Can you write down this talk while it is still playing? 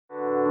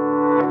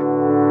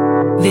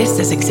This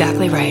is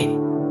exactly right.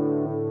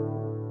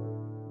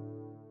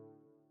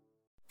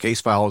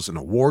 Case File is an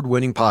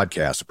award-winning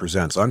podcast that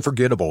presents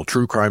unforgettable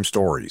true crime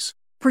stories.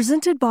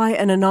 Presented by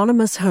an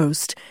anonymous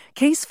host,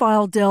 Case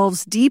File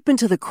delves deep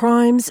into the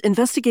crimes,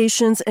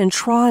 investigations, and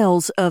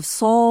trials of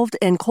solved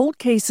and cold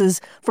cases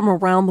from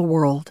around the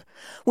world.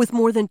 With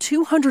more than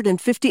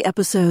 250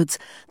 episodes,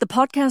 the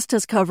podcast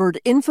has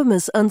covered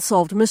infamous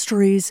unsolved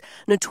mysteries,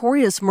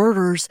 notorious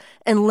murders,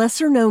 and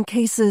lesser-known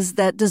cases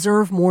that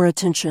deserve more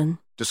attention.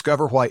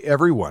 Discover why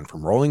everyone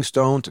from Rolling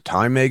Stone to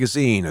Time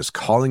Magazine is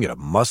calling it a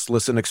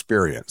must-listen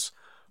experience.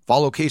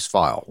 Follow Case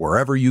File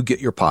wherever you get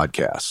your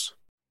podcasts.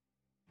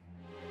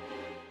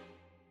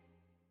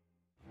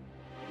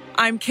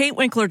 I'm Kate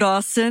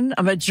Winkler-Dawson.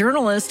 I'm a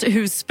journalist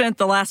who's spent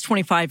the last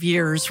 25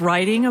 years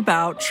writing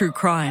about true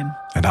crime.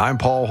 And I'm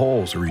Paul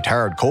Holes, a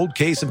retired cold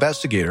case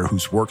investigator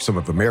who's worked some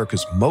of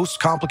America's most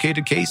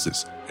complicated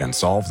cases and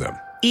solved them.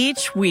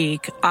 Each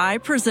week, I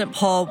present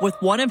Paul with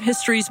one of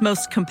history's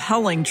most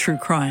compelling true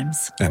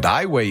crimes. And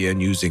I weigh in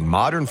using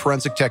modern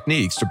forensic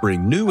techniques to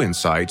bring new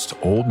insights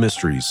to old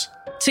mysteries.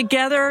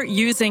 Together,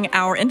 using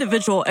our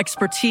individual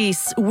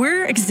expertise,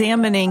 we're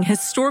examining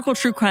historical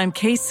true crime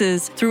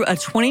cases through a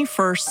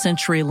 21st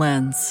century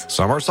lens.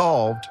 Some are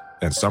solved,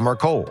 and some are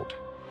cold.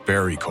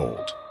 Very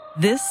cold.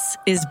 This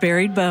is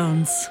Buried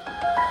Bones.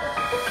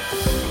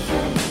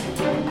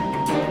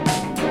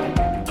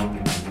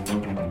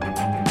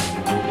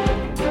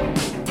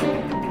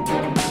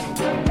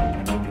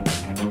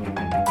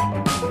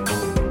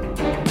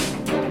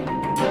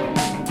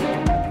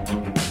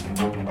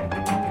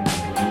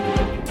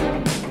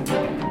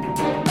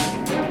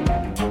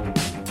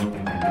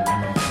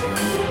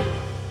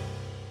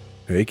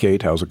 Hey,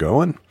 Kate, how's it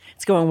going?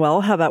 It's going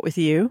well. How about with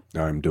you?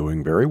 I'm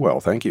doing very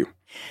well, thank you.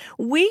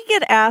 We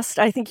get asked,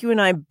 I think you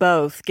and I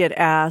both get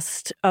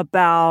asked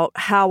about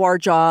how our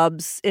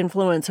jobs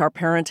influence our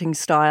parenting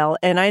style.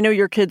 And I know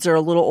your kids are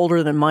a little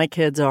older than my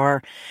kids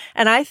are.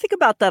 And I think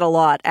about that a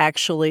lot,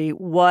 actually.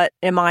 What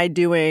am I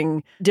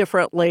doing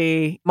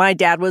differently? My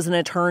dad was an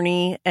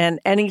attorney, and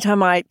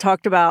anytime I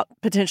talked about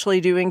potentially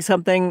doing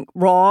something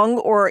wrong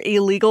or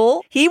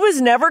illegal, he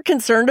was never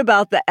concerned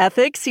about the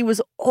ethics. He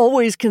was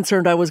always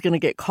concerned I was going to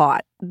get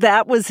caught.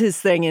 That was his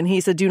thing. And he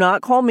said, do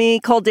not call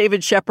me, call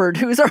David Shepard,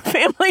 who's our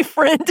family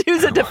friend,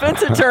 who's a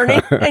defense attorney,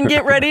 and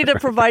get ready to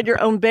provide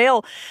your own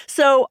bail.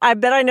 So I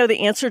bet I know the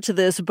answer to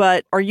this,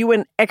 but are you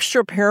an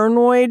extra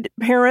paranoid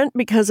parent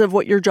because of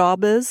what your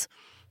job is?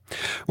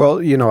 Well,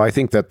 I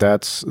think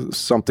that's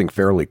something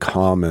fairly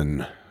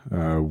common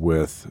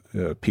with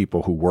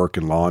people who work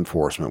in law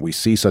enforcement. We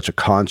see such a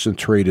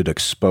concentrated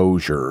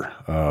exposure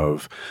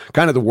of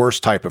kind of the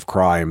worst type of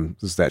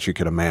crimes that you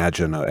could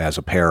imagine as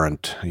a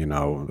parent,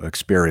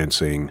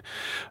 experiencing,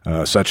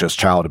 such as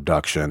child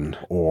abduction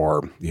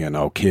or,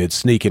 kids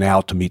sneaking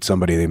out to meet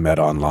somebody they met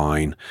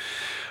online.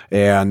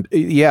 And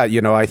yeah,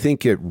 I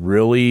think it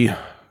really,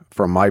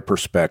 from my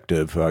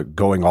perspective,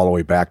 going all the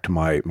way back to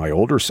my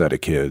older set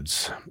of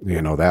kids,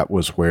 that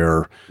was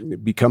where you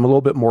become a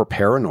little bit more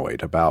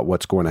paranoid about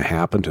what's going to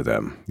happen to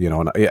them.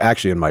 And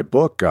actually in my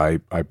book, I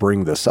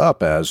bring this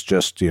up as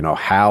just,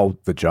 how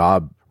the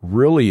job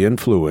really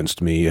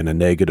influenced me in a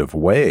negative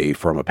way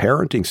from a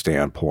parenting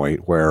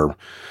standpoint where,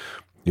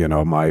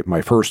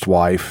 my first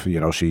wife,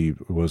 she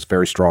was a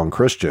very strong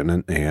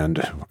Christian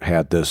and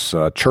had this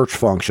church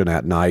function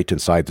at night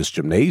inside this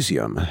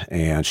gymnasium.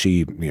 And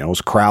she, was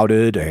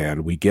crowded,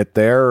 and we get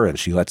there and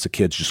she lets the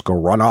kids just go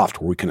run off to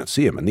where we couldn't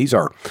see them. And these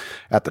are,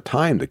 at the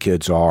time, the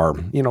kids are,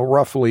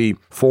 roughly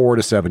 4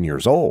 to 7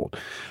 years old.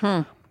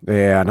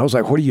 And I was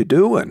like, what are you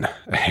doing?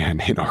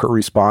 And, her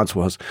response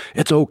was,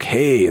 it's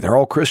okay. They're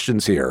all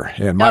Christians here.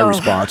 And my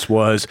response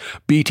was,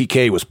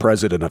 BTK was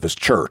president of his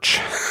church.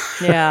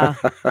 Yeah.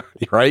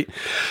 Right?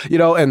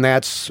 And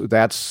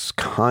that's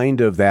kind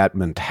of that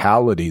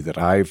mentality that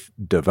I've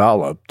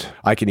developed.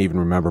 I can even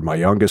remember my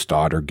youngest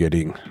daughter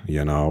getting,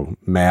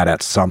 mad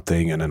at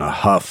something, and in a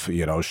huff,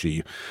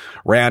 she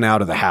ran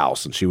out of the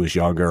house, and she was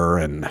younger,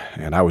 and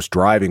I was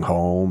driving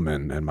home,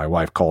 and my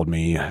wife called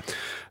me.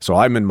 So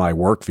I'm in my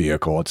work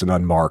vehicle. It's an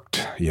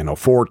unmarked,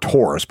 Ford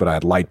Taurus, but I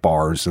had light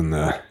bars in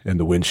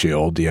the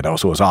windshield, so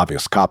it was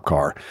obvious cop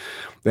car.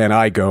 Then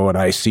I go and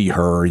I see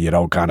her,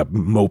 kind of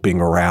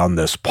moping around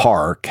this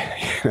park,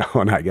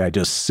 and I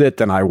just sit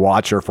and I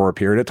watch her for a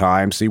period of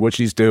time, see what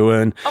she's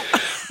doing.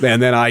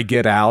 And then I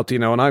get out,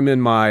 and I'm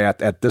in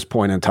at this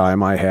point in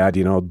time, I had,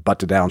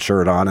 button down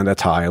shirt on and a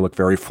tie. I look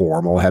very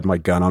formal, had my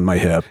gun on my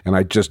hip, and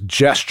I just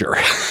gesture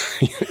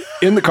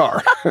in the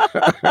car.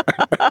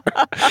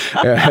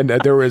 And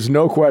there was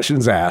no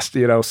questions asked,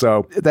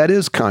 so that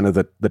is kind of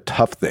the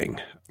tough thing.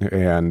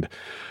 And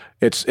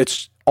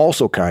it's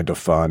also kind of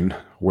fun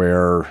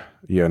where,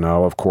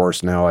 of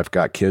course, now I've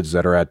got kids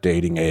that are at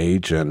dating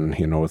age, and,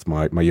 with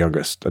my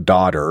youngest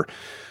daughter,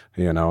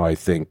 I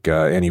think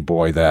any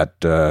boy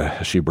that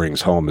she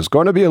brings home is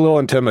going to be a little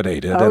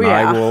intimidated,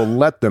 I will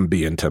let them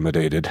be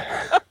intimidated.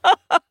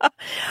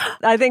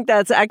 I think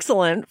that's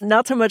excellent.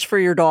 Not so much for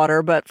your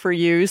daughter, but for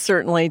you,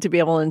 certainly, to be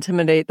able to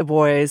intimidate the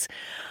boys.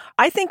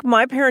 I think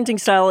my parenting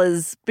style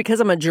is, because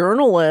I'm a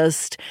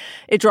journalist,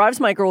 it drives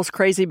my girls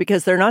crazy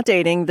because they're not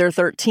dating, they're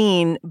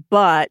 13,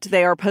 but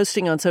they are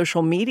posting on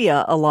social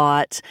media a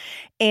lot.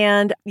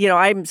 And,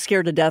 I'm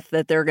scared to death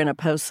that they're going to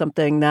post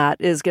something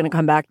that is going to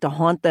come back to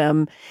haunt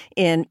them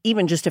in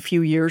even just a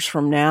few years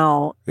from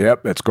now.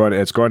 Yep, it's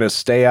going to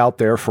stay out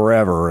there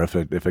forever if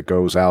it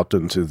goes out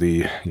into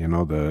the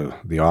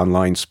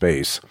online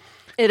space.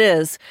 It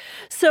is.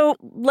 So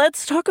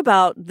let's talk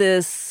about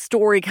this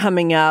story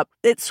coming up.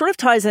 It sort of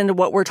ties into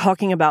what we're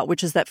talking about,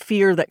 which is that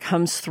fear that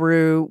comes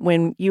through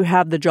when you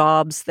have the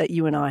jobs that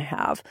you and I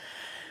have.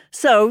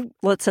 So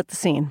let's set the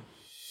scene.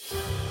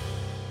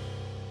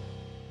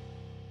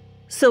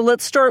 So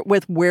let's start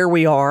with where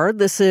we are.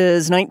 This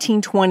is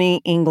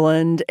 1920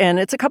 England, and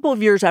it's a couple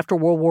of years after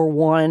World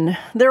War I.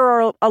 There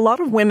are a lot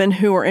of women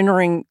who are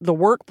entering the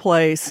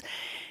workplace,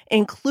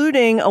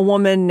 including a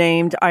woman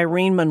named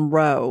Irene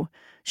Monroe.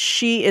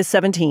 She is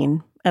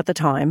 17 at the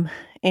time,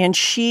 and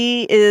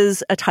she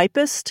is a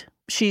typist.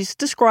 She's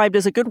described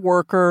as a good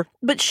worker,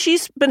 but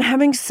she's been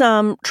having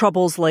some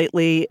troubles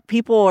lately.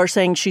 People are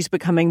saying she's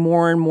becoming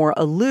more and more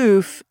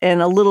aloof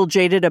and a little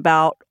jaded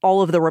about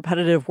all of the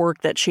repetitive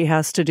work that she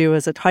has to do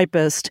as a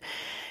typist.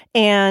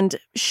 And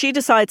she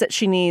decides that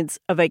she needs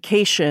a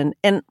vacation.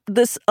 And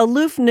this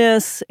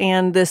aloofness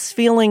and this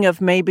feeling of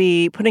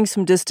maybe putting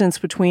some distance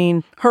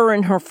between her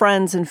and her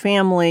friends and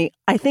family,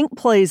 I think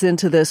plays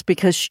into this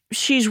because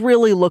she's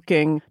really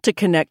looking to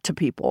connect to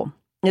people.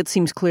 It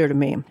seems clear to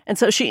me. And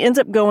so she ends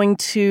up going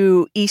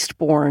to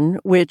Eastbourne,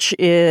 which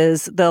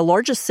is the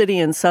largest city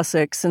in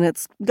Sussex, and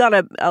it's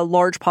got a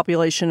large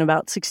population,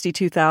 about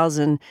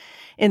 62,000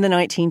 in the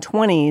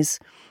 1920s.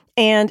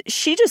 And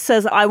she just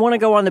says, I want to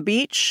go on the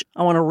beach,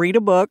 I want to read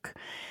a book,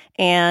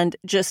 and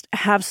just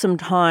have some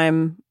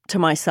time to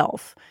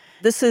myself.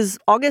 This is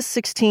August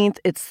 16th.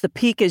 It's the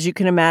peak, as you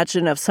can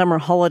imagine, of summer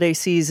holiday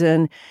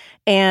season.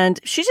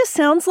 And she just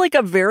sounds like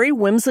a very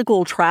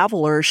whimsical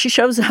traveler. She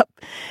shows up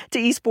to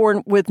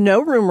Eastbourne with no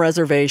room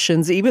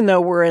reservations, even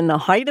though we're in the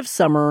height of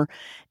summer.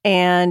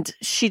 And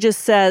she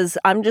just says,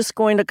 I'm just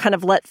going to kind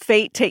of let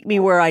fate take me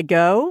where I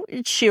go.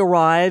 She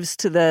arrives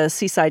to the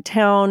seaside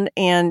town,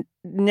 and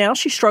now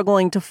she's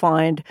struggling to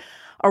find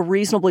a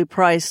reasonably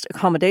priced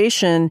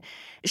accommodation.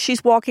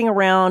 She's walking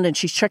around and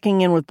she's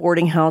checking in with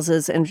boarding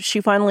houses, and she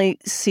finally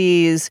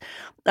sees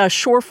a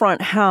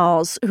shorefront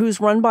house who's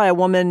run by a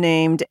woman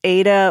named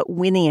Ada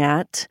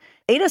Winiat.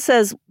 Ada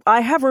says,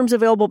 I have rooms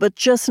available, but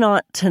just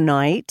not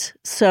tonight.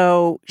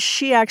 So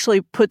she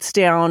actually puts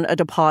down a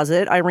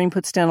deposit. Irene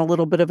puts down a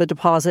little bit of a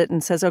deposit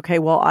and says, okay,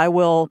 well, I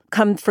will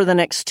come for the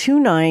next 2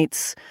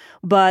 nights,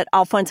 but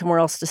I'll find somewhere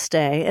else to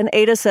stay. And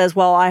Ada says,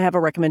 well, I have a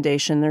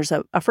recommendation. There's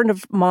a friend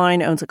of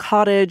mine owns a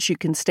cottage. You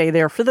can stay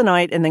there for the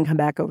night and then come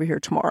back over here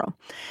tomorrow.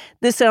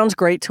 This sounds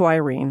great to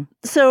Irene.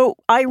 So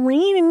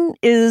Irene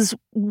is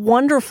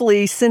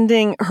wonderfully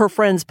sending her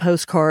friends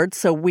postcards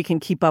so we can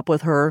keep up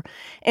with her.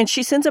 And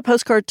she sends a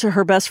postcard to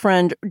her best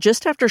friend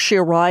just after she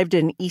arrived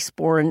in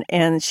Eastbourne.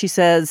 And she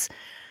says,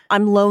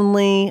 I'm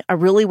lonely. I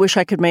really wish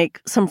I could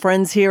make some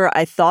friends here.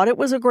 I thought it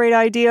was a great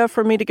idea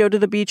for me to go to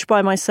the beach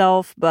by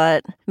myself,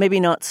 but maybe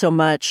not so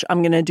much.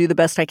 I'm going to do the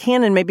best I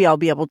can, and maybe I'll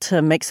be able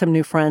to make some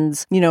new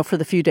friends, for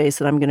the few days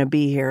that I'm going to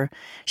be here.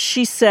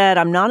 She said,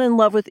 I'm not in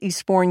love with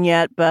Eastbourne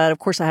yet, but of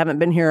course I haven't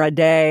been here a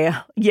day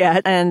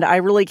yet, and I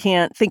really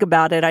can't think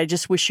about it. I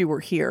just wish you were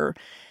here.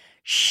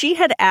 She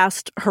had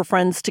asked her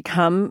friends to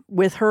come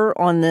with her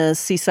on the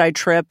seaside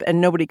trip, and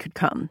nobody could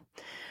come.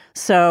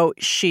 So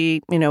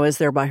she, is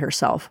there by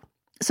herself.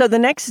 So the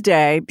next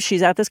day,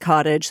 she's at this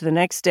cottage. The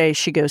next day,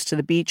 she goes to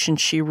the beach and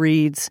she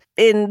reads.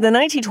 In the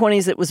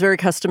 1920s, it was very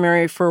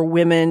customary for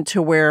women to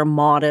wear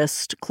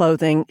modest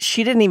clothing.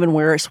 She didn't even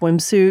wear a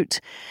swimsuit.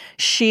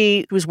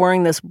 She was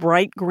wearing this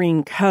bright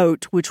green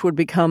coat, which would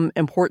become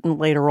important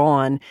later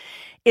on.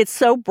 It's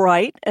so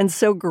bright and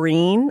so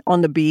green on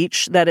the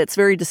beach that it's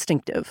very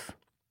distinctive.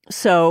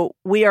 So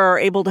we are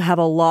able to have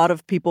a lot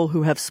of people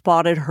who have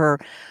spotted her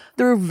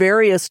through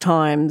various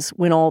times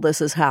when all this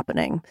is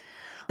happening.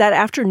 That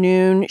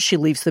afternoon, she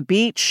leaves the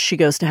beach. She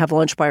goes to have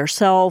lunch by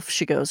herself.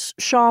 She goes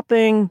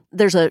shopping.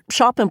 There's a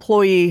shop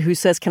employee who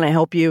says, can I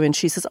help you? And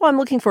she says, I'm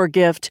looking for a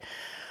gift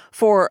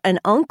for an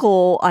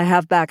uncle I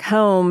have back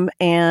home.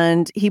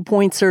 And he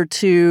points her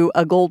to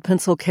a gold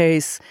pencil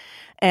case.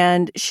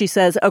 And she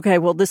says, okay,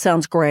 well, this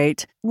sounds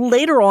great.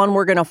 Later on,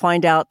 we're going to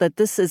find out that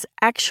this is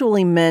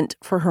actually meant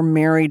for her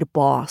married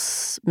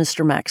boss,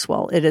 Mr.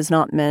 Maxwell. It is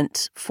not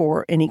meant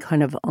for any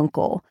kind of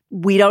uncle.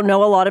 We don't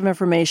know a lot of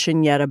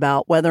information yet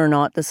about whether or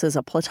not this is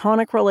a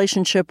platonic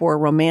relationship or a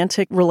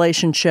romantic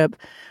relationship,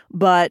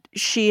 but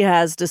she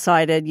has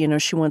decided,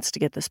 she wants to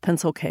get this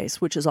pencil case,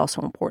 which is also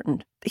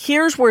important.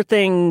 Here's where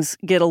things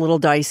get a little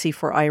dicey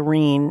for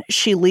Irene.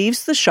 She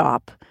leaves the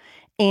shop,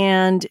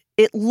 and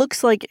it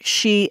looks like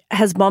she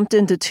has bumped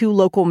into 2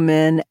 local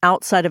men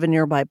outside of a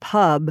nearby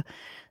pub.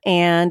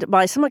 And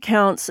by some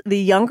accounts, the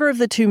younger of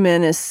the two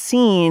men is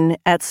seen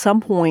at some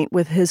point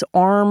with his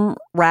arm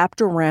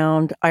wrapped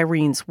around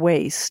Irene's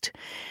waist.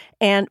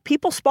 And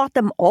people spot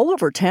them all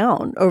over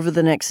town over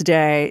the next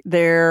day.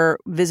 They're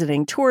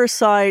visiting tourist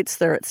sites,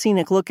 they're at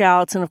scenic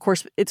lookouts, and of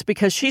course, it's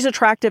because she's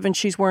attractive and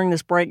she's wearing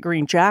this bright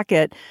green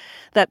jacket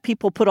that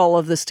people put all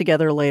of this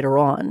together later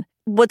on.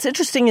 What's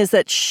interesting is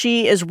that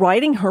she is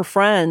writing her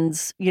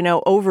friends,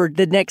 over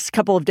the next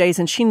couple of days,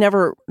 and she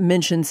never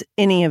mentions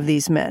any of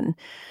these men.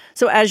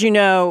 So as you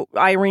know,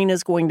 Irene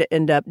is going to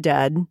end up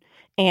dead.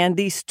 And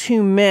these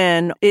two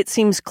men, it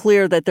seems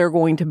clear that they're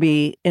going to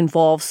be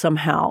involved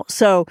somehow.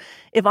 So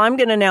if I'm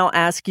going to now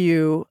ask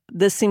you,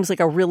 this seems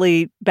like a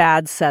really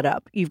bad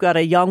setup. You've got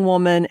a young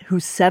woman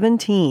who's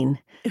 17,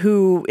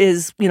 who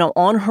is,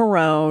 on her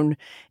own,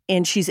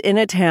 and she's in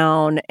a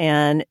town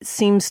and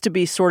seems to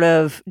be sort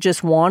of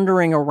just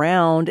wandering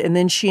around. And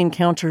then she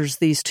encounters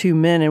these two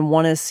men, and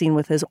one is seen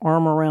with his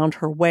arm around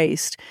her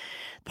waist.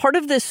 Part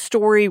of this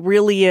story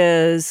really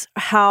is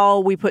how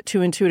we put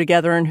two and two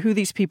together and who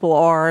these people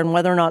are and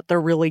whether or not they're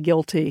really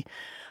guilty.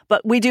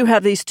 But we do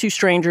have these two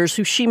strangers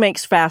who she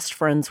makes fast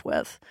friends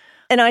with.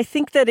 And I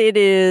think that it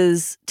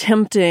is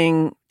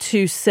tempting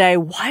to say,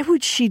 why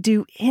would she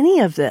do any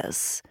of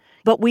this?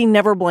 But we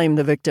never blame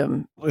the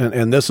victim.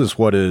 And this is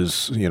what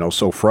is,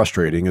 so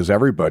frustrating, is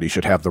everybody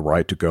should have the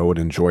right to go and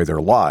enjoy their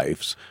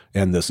lives.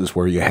 And this is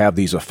where you have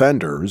these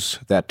offenders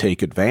that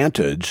take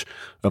advantage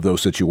of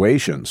those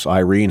situations.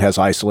 Irene has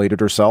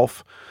isolated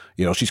herself.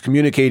 She's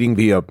communicating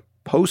via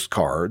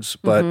postcards,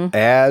 but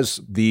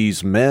as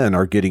these men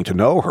are getting to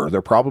know her,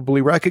 they're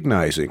probably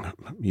recognizing,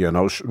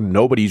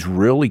 nobody's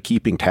really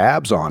keeping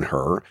tabs on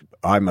her.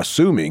 I'm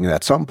assuming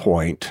at some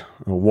point,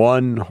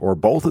 one or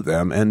both of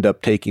them end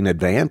up taking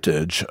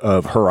advantage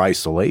of her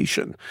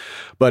isolation.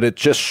 But it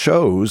just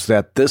shows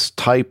that this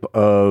type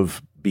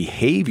of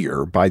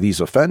behavior by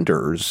these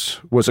offenders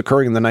was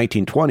occurring in the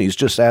 1920s,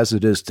 just as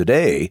it is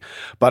today.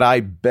 But I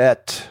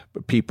bet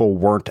people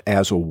weren't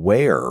as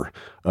aware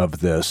of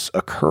this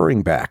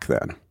occurring back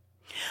then.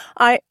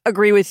 I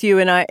agree with you,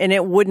 and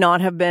it would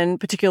not have been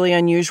particularly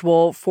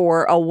unusual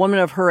for a woman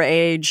of her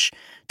age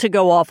to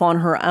go off on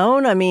her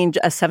own. I mean,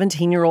 a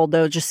 17-year-old,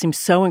 though, just seems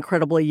so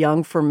incredibly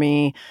young for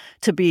me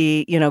to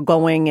be,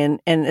 going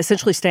and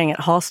essentially staying at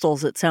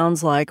hostels, it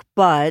sounds like.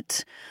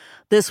 But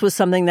this was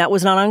something that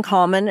was not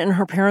uncommon, and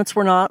her parents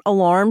were not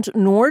alarmed,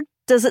 nor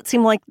does it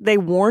seem like they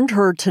warned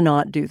her to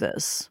not do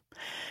this.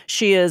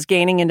 She is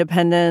gaining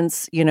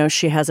independence.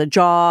 She has a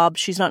job.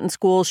 She's not in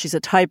school. She's a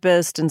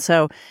typist. And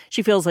so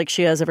she feels like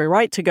she has every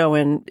right to go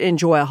and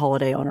enjoy a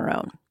holiday on her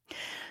own.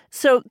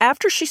 So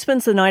after she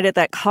spends the night at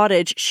that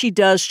cottage, she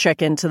does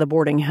check into the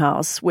boarding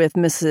house with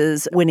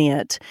Mrs.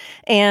 Winiett.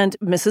 And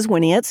Mrs.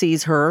 Winiett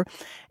sees her.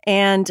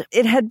 And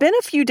it had been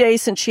a few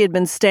days since she had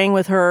been staying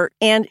with her.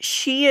 And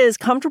she is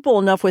comfortable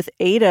enough with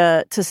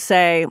Ada to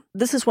say,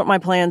 this is what my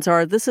plans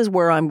are. This is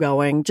where I'm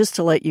going, just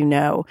to let you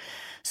know.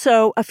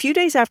 So a few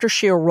days after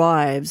she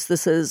arrives,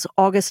 this is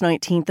August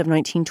 19th of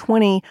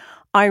 1920,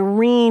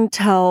 Irene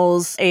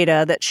tells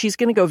Ada that she's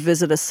going to go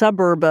visit a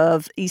suburb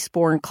of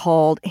Eastbourne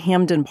called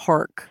Hampden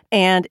Park.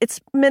 And it's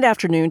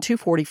mid-afternoon,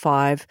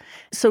 2:45.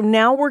 So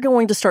now we're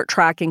going to start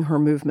tracking her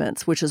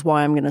movements, which is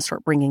why I'm going to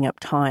start bringing up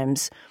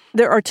times.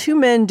 There are two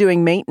men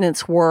doing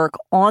maintenance work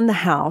on the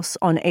house,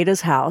 on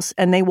Ada's house,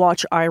 and they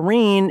watch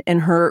Irene in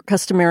her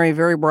customary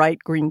very bright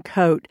green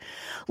coat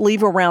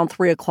leave around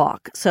 3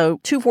 o'clock. So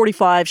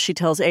 2:45, she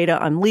tells Ada,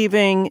 I'm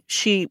leaving.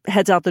 She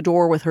heads out the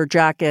door with her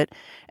jacket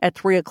at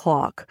 3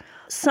 o'clock.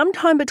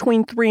 Sometime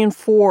between 3 and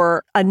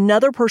 4,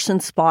 another person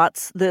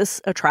spots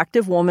this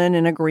attractive woman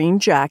in a green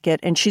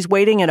jacket, and she's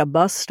waiting at a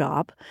bus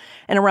stop.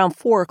 And around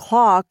 4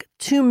 o'clock,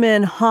 two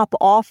men hop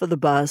off of the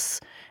bus,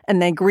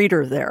 and they greet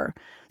her there.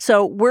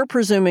 So we're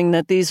presuming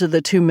that these are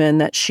the two men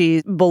that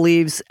she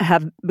believes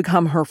have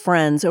become her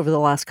friends over the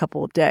last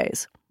couple of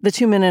days. The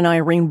two men and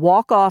Irene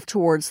walk off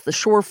towards the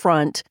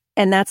shorefront,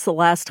 and that's the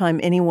last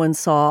time anyone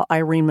saw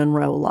Irene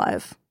Monroe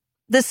alive.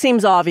 This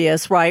seems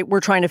obvious, right?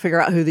 We're trying to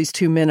figure out who these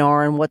two men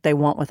are and what they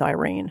want with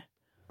Irene.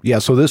 Yeah,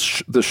 so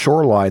the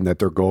shoreline that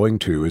they're going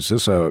to, is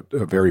this a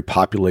very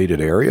populated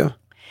area?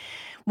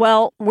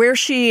 Well, where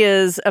she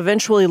is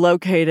eventually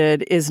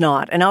located is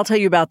not. And I'll tell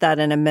you about that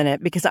in a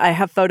minute because I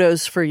have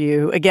photos for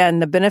you. Again,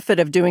 the benefit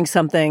of doing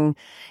something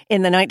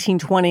in the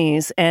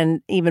 1920s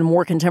and even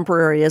more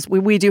contemporary is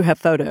we do have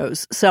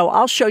photos. So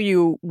I'll show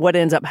you what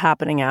ends up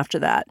happening after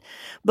that.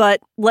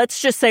 But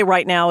let's just say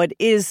right now it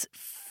is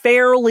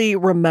fairly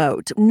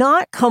remote,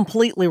 not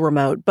completely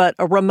remote, but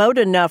a remote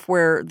enough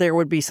where there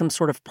would be some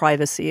sort of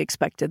privacy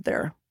expected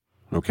there.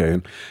 Okay.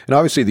 And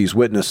obviously these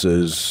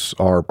witnesses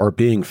are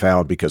being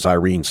found because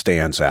Irene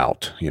stands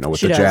out, with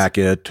She the does.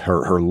 jacket,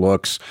 her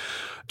looks.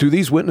 Do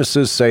these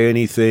witnesses say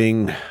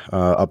anything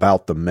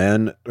about the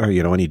men, or,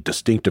 any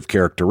distinctive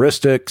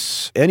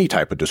characteristics, any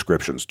type of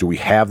descriptions? Do we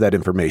have that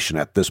information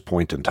at this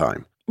point in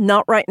time?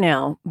 Not right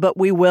now, but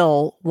we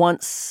will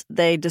once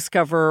they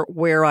discover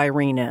where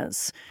Irene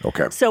is.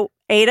 Okay. So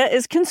Ada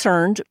is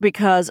concerned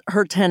because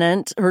her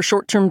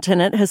short-term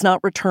tenant, has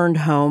not returned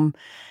home.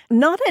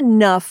 Not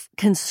enough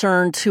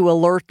concern to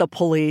alert the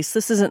police.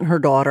 This isn't her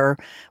daughter,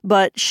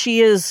 but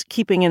she is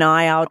keeping an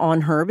eye out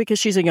on her because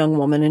she's a young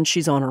woman and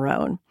she's on her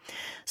own.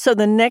 So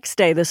the next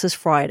day, this is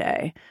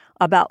Friday,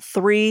 about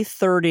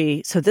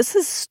 3:30. So this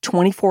is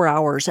 24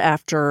 hours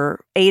after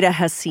Ada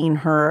has seen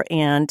her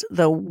and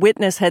the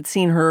witness had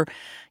seen her,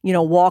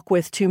 walk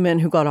with two men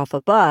who got off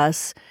a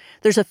bus.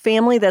 There's a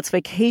family that's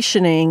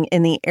vacationing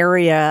in the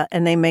area,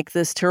 and they make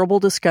this terrible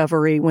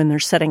discovery when they're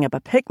setting up a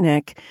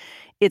picnic.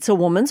 It's a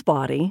woman's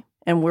body,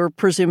 and we're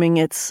presuming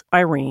it's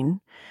Irene.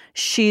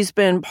 She's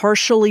been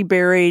partially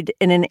buried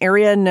in an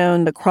area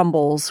known the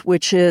Crumbles,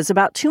 which is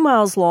about 2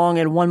 miles long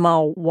and 1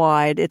 mile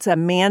wide. It's a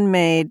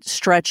man-made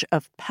stretch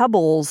of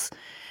pebbles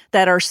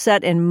that are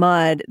set in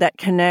mud that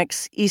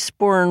connects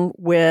Eastbourne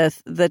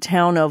with the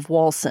town of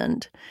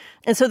Wallsend.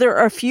 And so there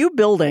are a few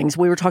buildings.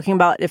 We were talking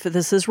about if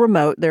this is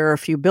remote, there are a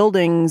few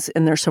buildings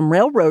and there's some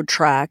railroad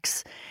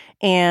tracks.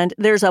 And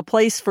there's a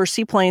place for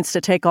seaplanes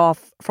to take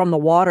off from the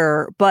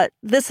water. But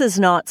this is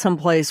not some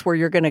place where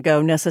you're going to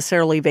go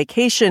necessarily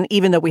vacation,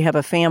 even though we have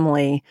a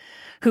family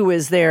who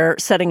is there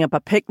setting up a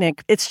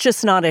picnic. It's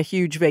just not a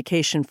huge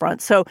vacation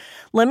front. So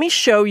let me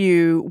show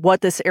you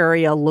what this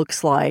area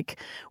looks like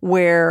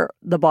where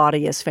the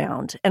body is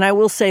found. And I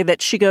will say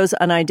that she goes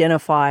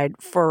unidentified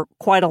for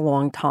quite a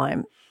long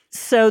time.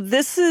 So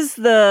this is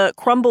the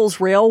Crumbles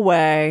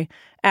Railway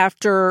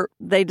after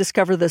they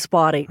discover this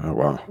body. Oh,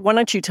 wow. Why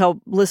don't you tell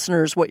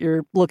listeners what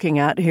you're looking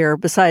at here,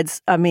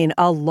 besides,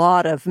 a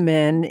lot of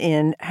men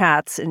in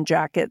hats and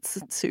jackets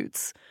and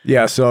suits.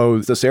 Yeah, so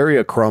this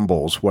area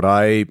crumbles.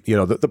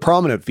 The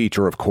prominent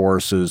feature, of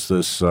course, is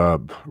this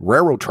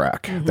railroad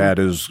track that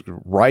is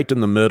right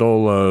in the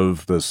middle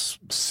of this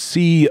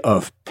sea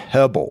of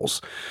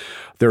pebbles.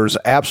 There's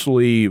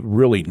absolutely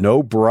really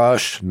no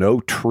brush,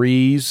 no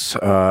trees.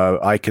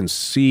 I can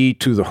see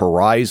to the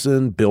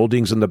horizon,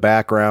 buildings in the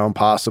background,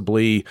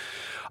 possibly.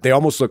 They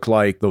almost look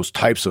like those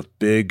types of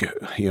big,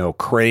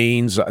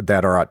 cranes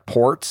that are at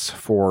ports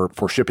for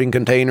shipping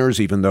containers,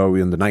 even though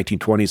in the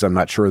 1920s, I'm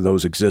not sure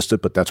those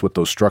existed, but that's what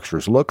those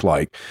structures look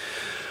like.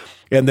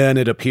 And then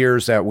it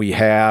appears that we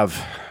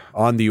have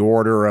on the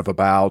order of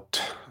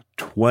about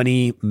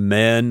 20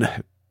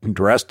 men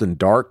dressed in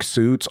dark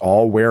suits,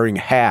 all wearing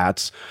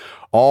hats,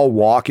 all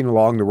walking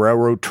along the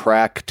railroad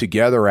track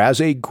together as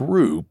a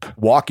group,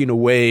 walking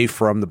away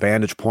from the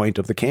vantage point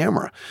of the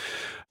camera.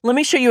 Let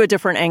me show you a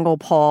different angle,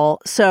 Paul.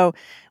 So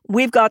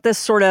we've got this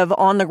sort of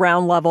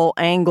on-the-ground level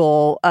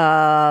angle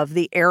of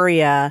the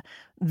area.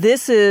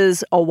 This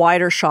is a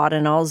wider shot,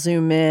 and I'll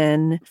zoom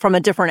in from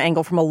a different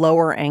angle, from a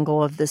lower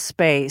angle of this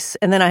space.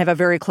 And then I have a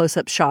very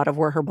close-up shot of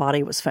where her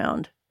body was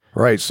found.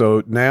 Right.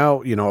 So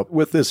now,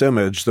 with this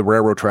image, the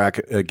railroad track,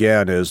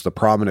 again, is the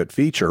prominent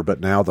feature,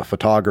 but now the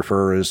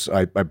photographer is,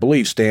 I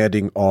believe,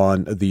 standing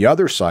on the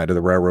other side of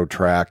the railroad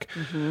track,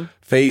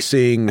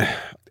 facing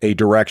a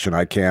direction.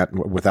 I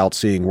can't, without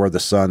seeing where the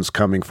sun's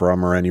coming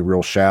from or any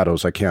real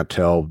shadows, I can't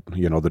tell,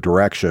 the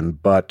direction.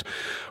 But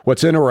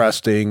what's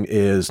interesting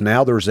is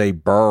now there's a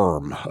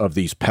berm of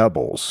these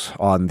pebbles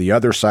on the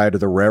other side of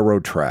the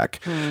railroad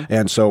track.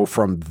 And so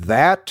from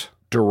that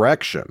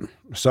direction,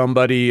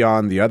 somebody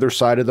on the other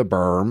side of the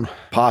berm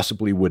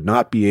possibly would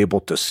not be able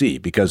to see,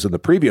 because in the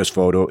previous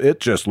photo, it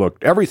just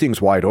looked,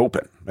 everything's wide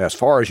open as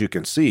far as you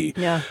can see.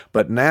 Yeah.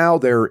 But now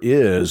there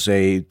is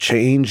a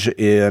change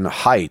in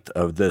height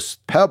of this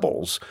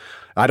pebbles.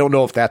 I don't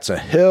know if that's a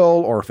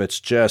hill or if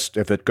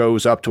it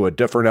goes up to a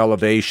different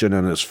elevation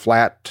and is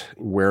flat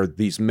where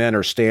these men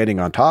are standing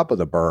on top of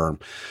the berm.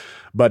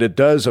 But it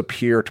does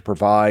appear to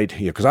provide,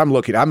 because I'm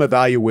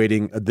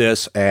evaluating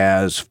this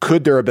as,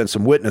 could there have been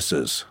some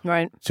witnesses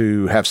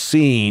to have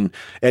seen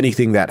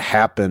anything that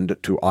happened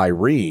to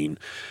Irene?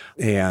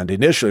 And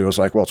initially it was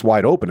like, well, it's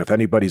wide open. If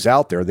anybody's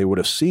out there, they would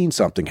have seen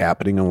something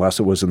happening unless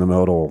it was in the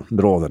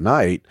middle of the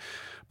night.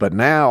 But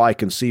now I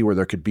can see where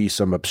there could be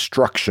some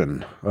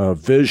obstruction of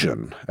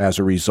vision as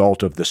a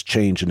result of this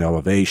change in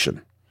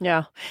elevation.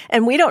 Yeah.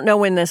 And we don't know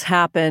when this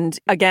happened.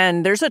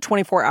 Again, there's a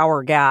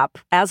 24-hour gap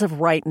as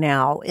of right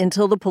now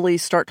until the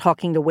police start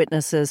talking to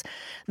witnesses.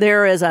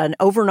 There is an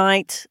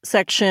overnight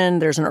section.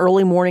 There's an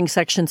early morning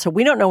section. So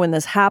we don't know when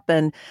this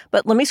happened.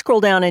 But let me scroll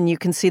down and you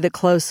can see the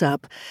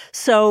close-up.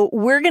 So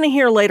we're going to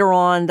hear later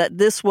on that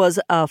this was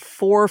a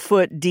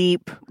 4-foot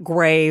deep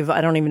grave.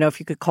 I don't even know if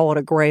you could call it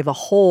a grave, a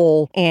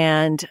hole.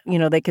 And,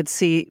 they could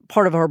see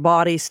part of her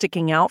body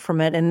sticking out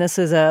from it. And this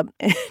is a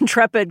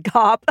intrepid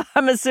cop,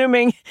 I'm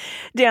assuming,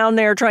 down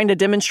there trying to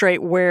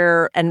demonstrate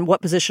where and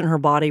what position her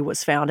body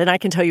was found. And I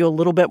can tell you a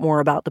little bit more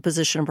about the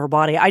position of her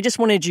body. I just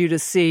wanted you to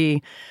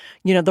see,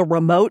 the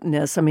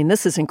remoteness. I mean,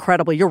 this is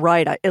incredible. You're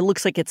right. It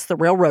looks like it's the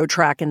railroad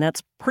track, and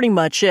that's pretty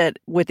much it,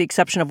 with the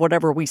exception of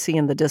whatever we see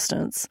in the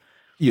distance.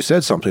 You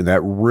said something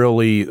that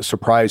really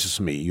surprises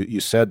me. You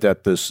said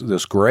that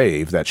this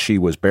grave that she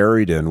was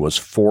buried in was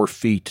 4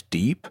 feet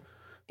deep.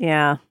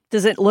 Yeah.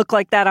 Does it look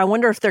like that? I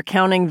wonder if they're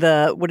counting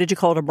what did you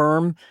call it, a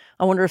berm?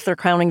 I wonder if they're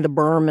counting the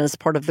berm as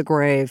part of the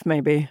grave,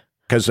 maybe.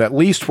 Because at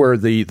least where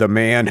the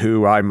man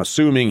who I'm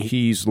assuming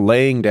he's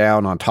laying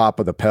down on top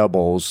of the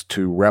pebbles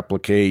to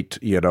replicate,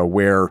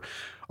 where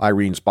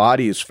Irene's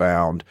body is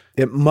found,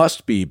 it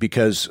must be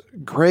because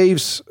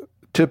graves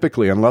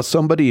typically, unless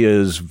somebody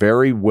is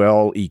very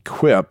well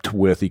equipped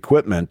with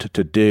equipment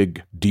to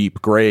dig deep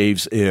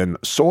graves in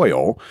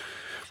soil,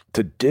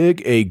 to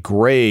dig a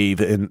grave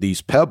in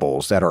these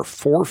pebbles that are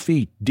 4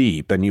 feet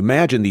deep, and you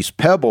imagine these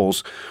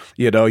pebbles,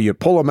 you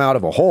pull them out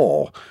of a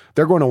hole,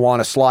 they're going to want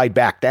to slide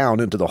back down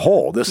into the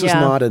hole. This is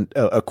not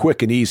a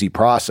quick and easy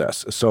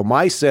process. So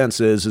my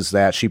sense is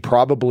that she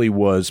probably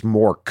was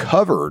more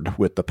covered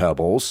with the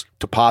pebbles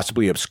to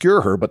possibly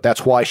obscure her, but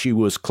that's why she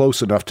was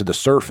close enough to the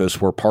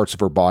surface where parts of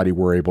her body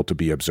were able to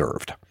be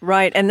observed.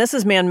 Right, and this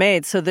is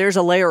man-made, so there's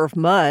a layer of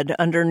mud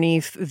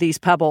underneath these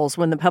pebbles.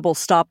 When the pebbles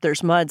stop,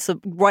 there's mud.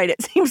 So, right,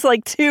 it seems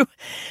like two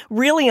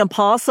really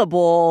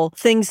impossible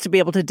things to be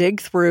able to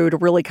dig through to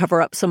really cover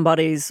up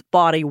somebody's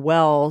body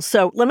well.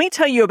 So let me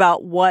tell you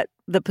about what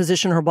the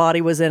position her body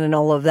was in and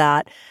all of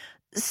that.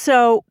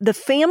 So the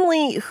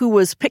family who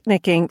was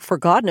picnicking, for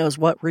God knows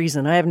what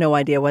reason, I have no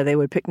idea why they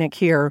would picnic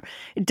here.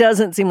 It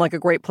doesn't seem like a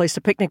great place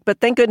to picnic, but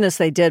thank goodness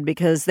they did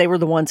because they were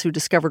the ones who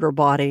discovered her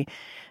body.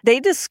 They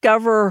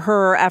discover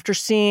her after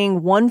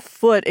seeing one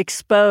foot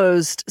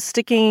exposed,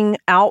 sticking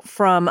out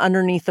from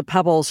underneath the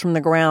pebbles from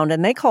the ground,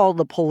 and they call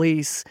the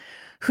police,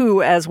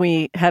 who, as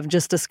we have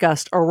just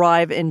discussed,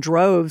 arrive in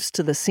droves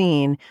to the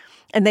scene,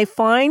 and they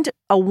find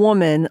a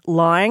woman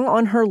lying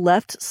on her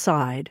left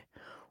side,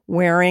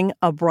 wearing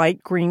a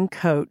bright green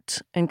coat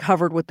and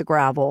covered with the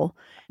gravel.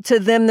 To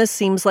them, this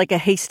seems like a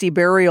hasty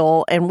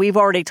burial, and we've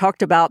already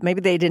talked about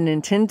maybe they didn't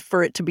intend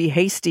for it to be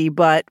hasty,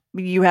 but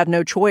you have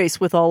no choice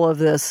with all of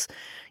this,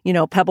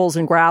 pebbles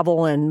and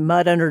gravel and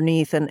mud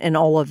underneath and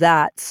all of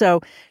that. So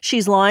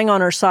she's lying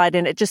on her side,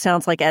 and it just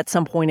sounds like at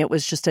some point it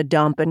was just a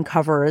dump and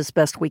cover as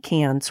best we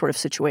can sort of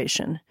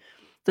situation.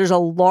 There's a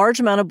large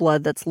amount of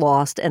blood that's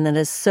lost and then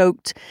is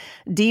soaked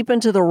deep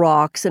into the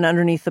rocks and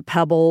underneath the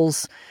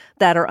pebbles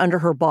that are under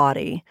her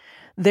body.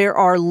 There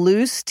are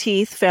loose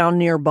teeth found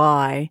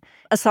nearby.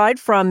 Aside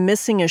from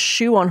missing a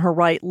shoe on her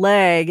right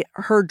leg,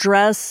 her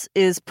dress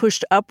is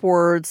pushed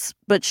upwards,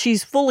 but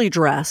she's fully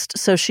dressed,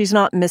 so she's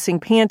not missing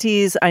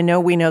panties.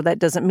 We know that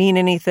doesn't mean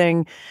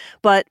anything,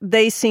 but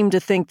they seem to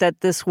think that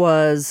this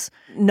was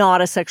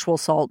not a sexual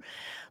assault.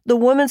 The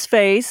woman's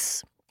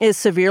face is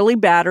severely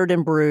battered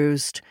and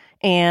bruised.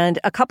 And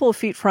a couple of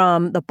feet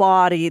from the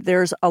body,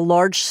 there's a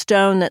large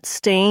stone that's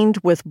stained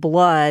with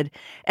blood.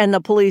 And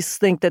the police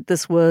think that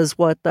this was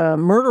what the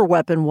murder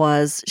weapon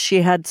was.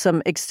 She had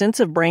some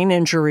extensive brain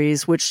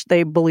injuries, which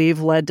they believe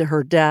led to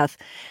her death,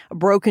 a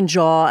broken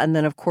jaw, and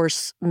then, of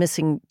course,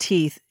 missing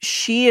teeth.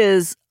 She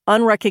is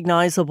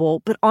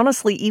unrecognizable, but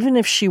honestly, even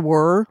if she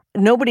were,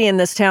 nobody in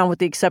this town, with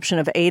the exception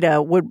of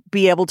Ada, would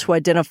be able to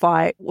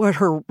identify what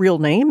her real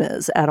name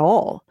is at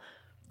all.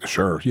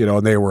 Sure.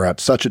 And they were at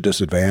such a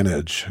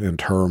disadvantage in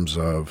terms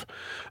of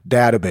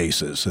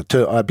databases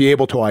to be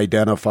able to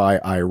identify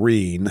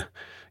Irene,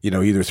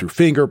 either through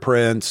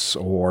fingerprints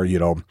or,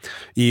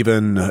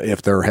 even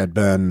if there had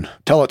been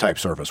teletype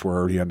service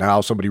where,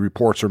 now somebody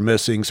reports her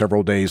missing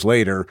several days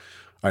later.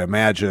 I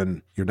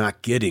imagine you're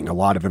not getting a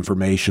lot of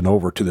information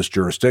over to this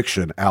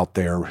jurisdiction out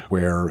there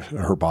where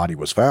her body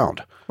was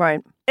found. Right.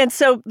 And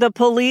so the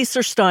police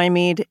are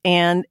stymied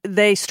and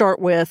they start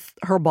with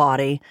her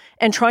body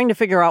and trying to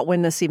figure out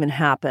when this even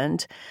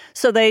happened.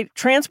 So they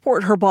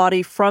transport her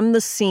body from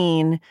the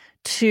scene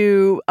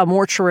to a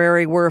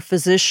mortuary where a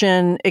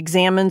physician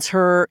examines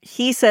her.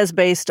 He says,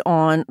 based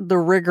on the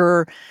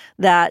rigor,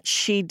 that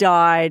she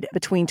died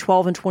between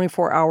 12 and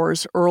 24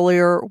 hours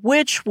earlier,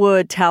 which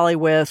would tally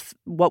with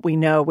what we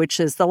know, which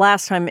is the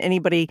last time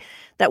anybody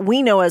that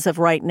we know as of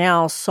right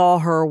now saw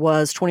her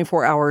was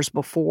 24 hours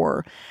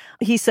before.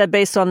 He said,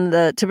 based on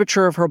the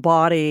temperature of her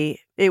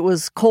body, it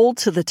was cold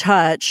to the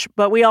touch,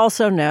 but we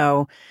also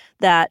know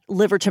that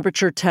liver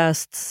temperature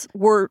tests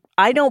were,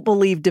 I don't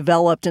believe,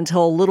 developed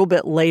until a little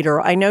bit later.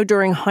 I know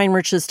during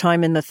Heinrich's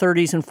time in the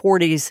 30s and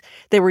 40s,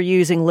 they were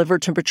using liver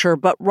temperature.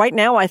 But right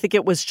now, I think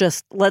it was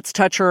just, let's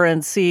touch her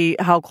and see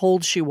how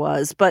cold she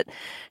was. But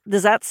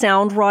does that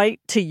sound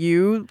right to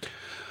you?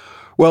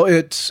 Well,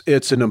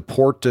 it's an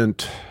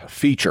important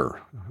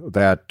feature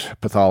that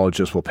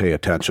pathologists will pay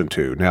attention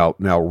to.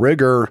 Now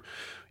rigor,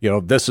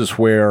 this is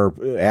where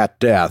at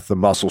death the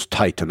muscles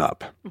tighten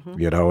up,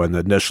 and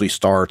it initially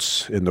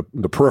starts in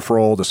the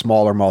peripheral, the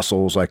smaller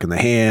muscles like in the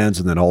hands,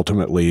 and then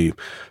ultimately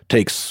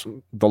takes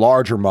the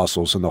larger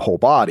muscles in the whole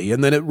body.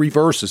 And then it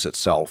reverses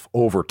itself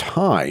over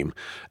time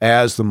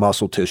as the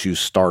muscle tissues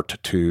start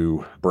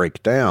to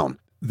break down.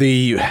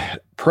 The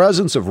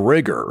presence of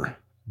rigor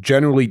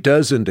generally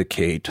does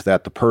indicate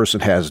that the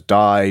person has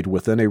died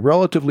within a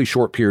relatively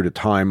short period of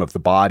time of the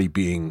body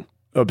being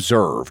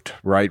observed,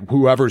 right?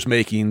 Whoever's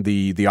making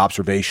the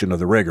observation of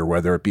the rigor,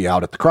 whether it be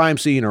out at the crime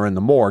scene or in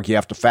the morgue, you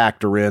have to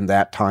factor in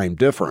that time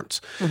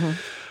difference.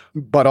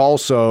 But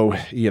also,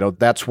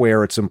 that's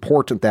where it's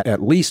important that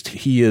at least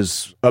he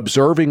is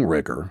observing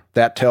rigor.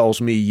 That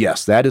tells me,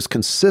 yes, that is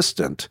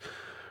consistent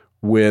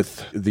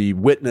with the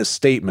witness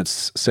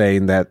statements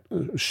saying that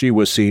she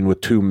was seen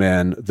with two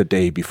men the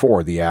day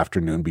before, the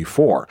afternoon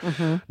before.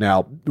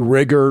 Now,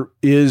 rigor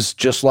is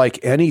just like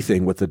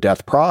anything with the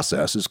death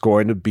process, is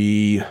going to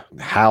be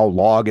how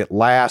long it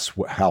lasts,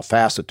 how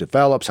fast it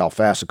develops, how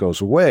fast it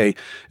goes away,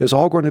 is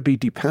all going to be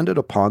dependent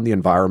upon the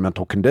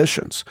environmental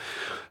conditions.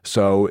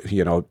 So,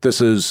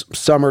 this is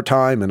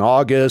summertime in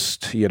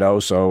August,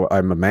 so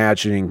I'm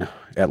imagining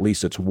at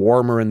least it's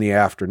warmer in the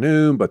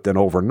afternoon, but then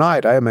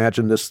overnight, I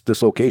imagine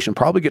this location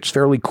probably gets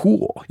fairly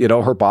cool.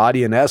 Her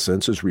body, in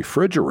essence, is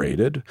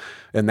refrigerated,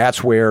 and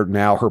that's where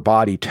now her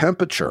body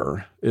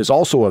temperature is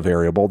also a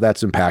variable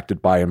that's impacted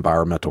by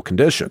environmental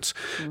conditions.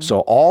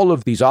 So all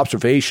of these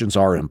observations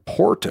are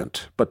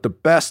important, but the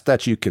best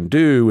that you can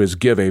do is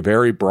give a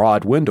very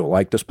broad window,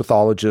 like this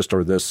pathologist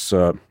or this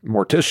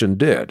mortician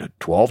did,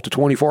 12 to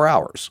 24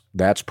 hours.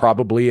 That's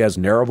probably as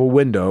narrow of a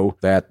window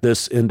that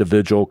this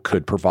individual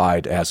could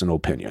provide as an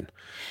opinion.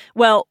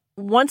 Well,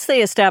 once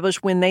they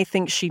establish when they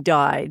think she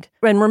died,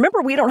 and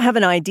remember, we don't have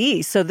an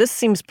ID, so this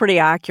seems pretty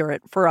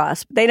accurate for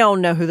us. They don't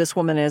know who this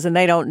woman is, and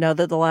they don't know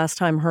that the last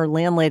time her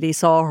landlady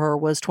saw her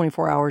was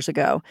 24 hours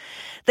ago.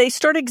 They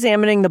start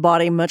examining the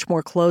body much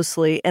more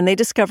closely, and they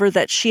discover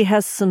that she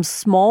has some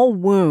small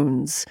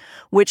wounds,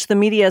 which the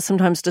media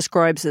sometimes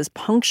describes as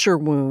puncture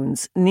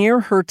wounds, near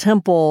her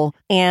temple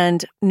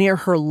and near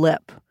her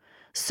lip.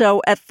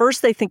 So at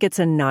first they think it's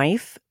a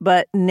knife,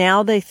 but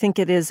now they think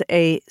it is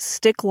a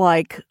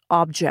stick-like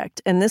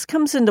object. And this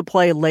comes into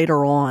play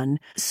later on.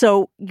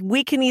 So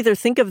we can either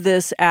think of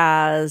this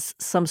as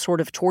some sort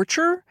of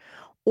torture,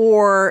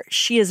 or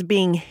she is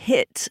being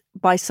hit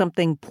by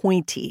something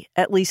pointy,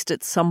 at least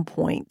at some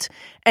point.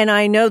 And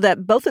I know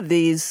that both of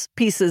these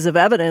pieces of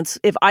evidence,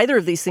 if either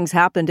of these things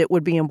happened, it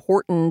would be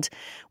important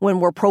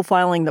when we're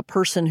profiling the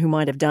person who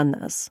might have done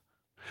this.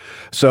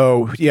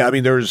 So,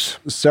 there's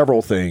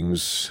several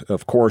things.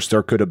 Of course,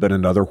 there could have been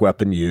another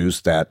weapon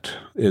used that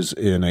is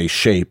in a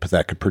shape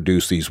that could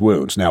produce these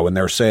wounds. Now, when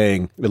they're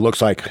saying it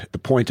looks like the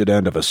pointed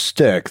end of a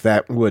stick,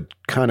 that would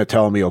kind of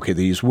tell me, okay,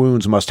 these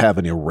wounds must have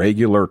an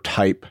irregular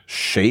type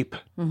shape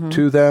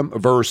to them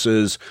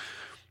versus,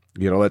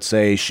 let's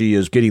say she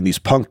is getting these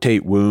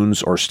punctate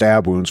wounds or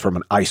stab wounds from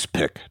an ice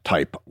pick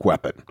type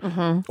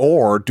weapon.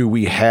 Or do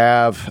we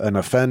have an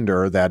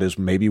offender that is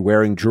maybe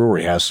wearing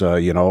jewelry, has,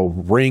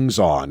 rings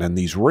on, and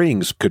these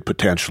rings could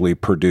potentially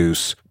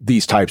produce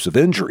these types of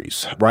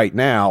injuries. Right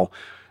now,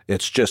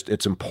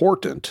 it's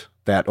important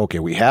that, okay,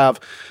 we have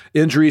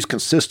injuries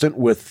consistent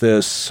with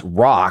this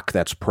rock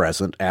that's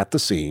present at the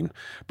scene,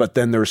 but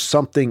then there's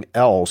something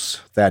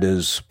else that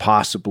is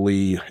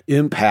possibly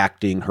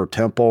impacting her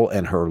temple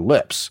and her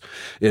lips.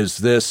 Is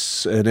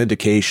this an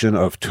indication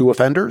of two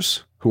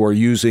offenders who are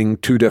using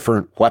two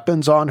different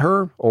weapons on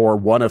her, or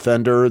one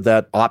offender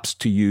that opts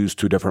to use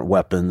two different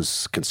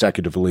weapons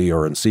consecutively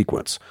or in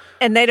sequence?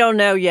 And they don't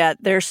know yet.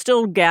 They're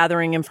still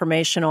gathering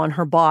information on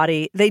her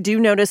body. They do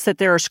notice that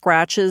there are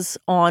scratches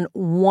on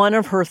one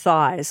of her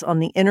thighs, on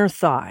the inner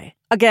thigh.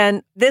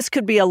 Again, this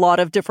could be a lot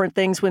of different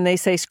things when they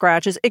say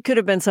scratches. It could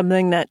have been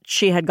something that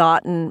she had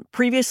gotten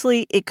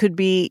previously. It could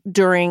be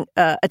during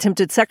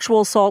attempted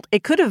sexual assault.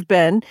 It could have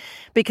been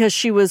because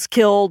she was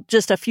killed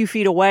just a few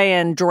feet away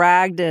and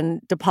dragged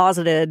and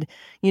deposited,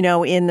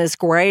 in this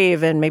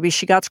grave. And maybe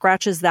she got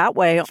scratches that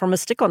way from a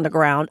stick on the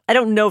ground. I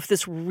don't know if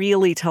this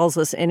really tells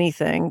us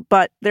anything,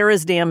 but there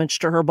is damage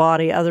to her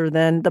body other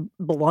than the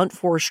blunt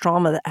force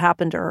trauma that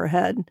happened to her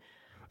head.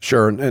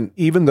 Sure, and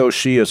even though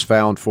she is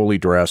found fully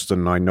dressed,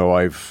 and I know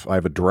I've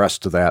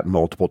addressed that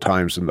multiple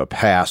times in the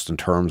past in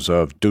terms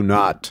of do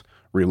not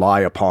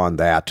rely upon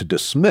that to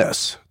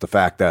dismiss the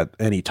fact that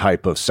any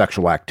type of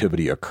sexual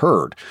activity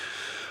occurred.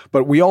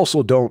 But we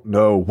also don't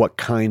know what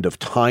kind of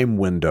time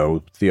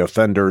window the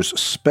offenders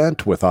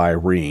spent with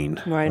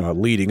Irene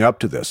leading up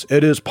to this.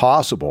 It is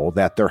possible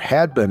that there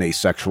had been a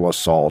sexual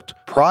assault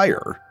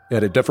prior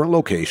at a different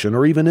location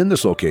or even in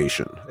this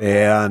location,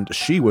 and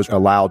she was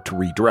allowed to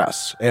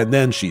redress, and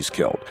then she's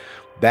killed.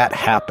 That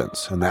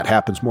happens, and that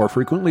happens more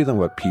frequently than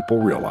what people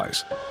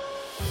realize.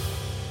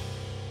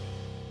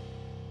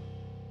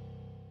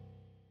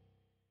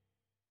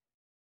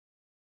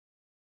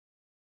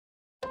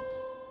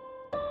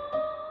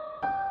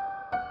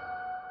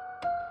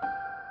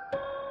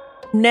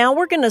 Now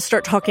we're going to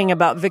start talking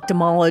about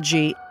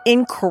victimology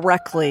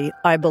incorrectly,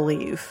 I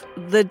believe.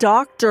 The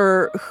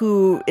doctor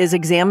who is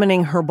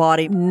examining her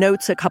body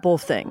notes a couple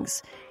of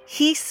things.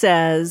 He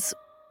says,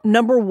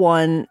 number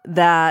one,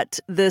 that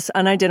this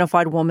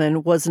unidentified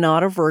woman was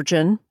not a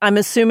virgin. I'm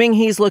assuming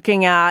he's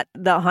looking at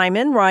the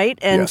hymen, right?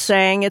 And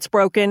saying it's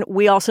broken.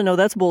 We also know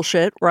that's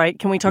bullshit, right?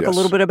 Can we talk a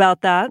little bit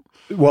about that?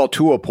 Well,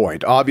 to a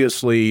point.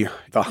 Obviously,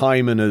 the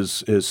hymen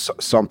is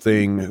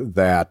something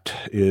that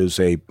is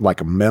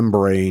like a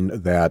membrane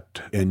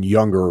that in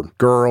younger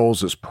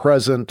girls is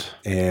present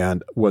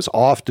and was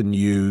often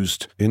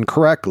used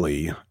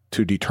incorrectly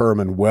to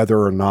determine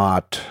whether or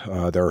not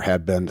there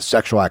had been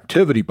sexual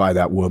activity by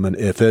that woman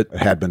if it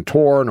had been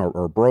torn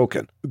or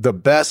broken. The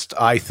best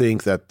I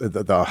think that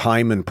the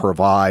hymen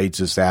provides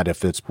is that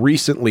if it's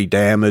recently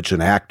damaged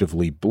and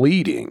actively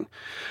bleeding,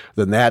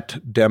 then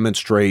that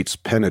demonstrates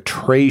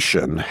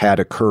penetration had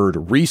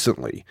occurred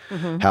recently.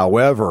 Mm-hmm.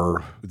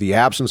 However, the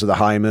absence of the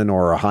hymen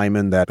or a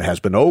hymen that has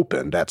been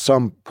opened at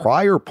some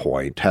prior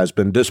point has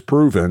been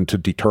disproven to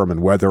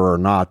determine whether or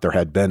not there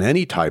had been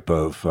any type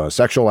of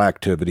sexual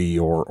activity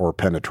or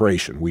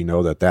penetration. We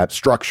know that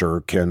structure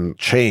can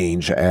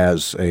change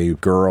as a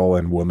girl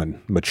and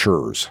woman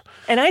matures.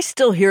 And I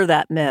still hear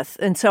that myth.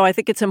 And so I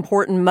think it's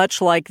important,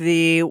 much like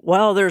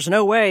there's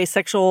no way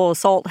sexual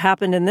assault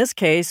happened in this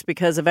case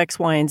because of X,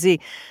 Y, and Z,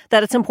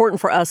 that it's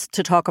important for us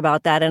to talk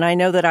about that. And I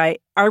know that I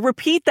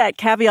repeat that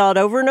caveat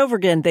over and over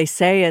again. They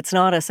say it's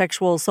not a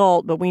sexual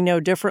assault, but we know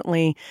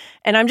differently.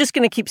 And I'm just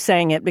going to keep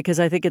saying it because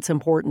I think it's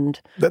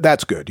important.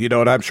 That's good.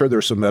 And I'm sure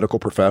there's some medical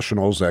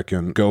professionals that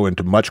can go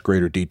into much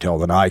greater detail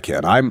than I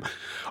can.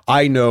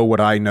 I know what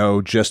I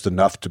know just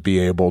enough to be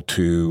able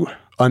to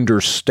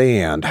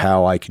understand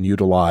how I can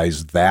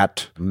utilize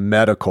that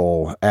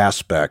medical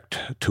aspect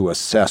to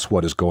assess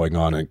what is going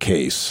on in a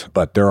case.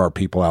 But there are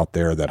people out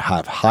there that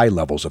have high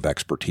levels of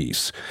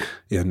expertise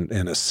in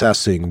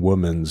assessing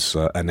women's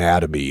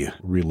anatomy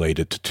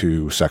related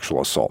to sexual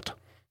assault.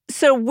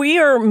 So we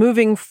are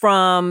moving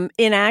from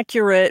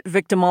inaccurate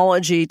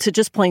victimology to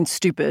just plain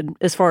stupid,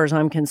 as far as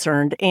I'm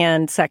concerned,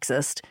 and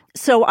sexist.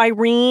 So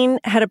Irene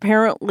had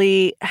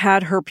apparently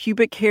had her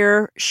pubic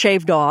hair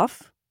shaved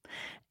off.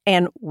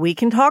 And we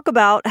can talk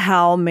about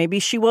how maybe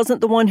she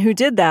wasn't the one who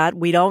did that.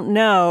 We don't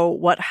know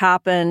what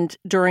happened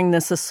during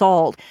this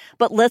assault.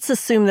 But let's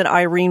assume that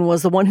Irene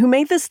was the one who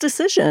made this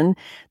decision.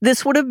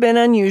 This would have been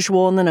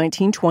unusual in the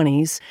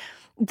 1920s.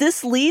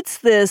 This leads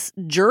this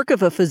jerk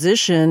of a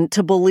physician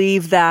to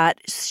believe that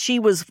she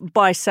was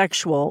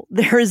bisexual.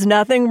 There is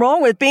nothing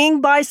wrong with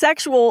being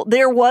bisexual.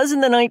 There was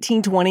in the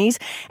 1920s,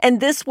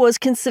 and this was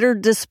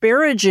considered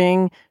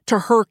disparaging to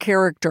her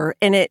character,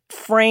 and it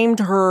framed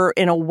her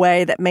in a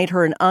way that made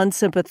her an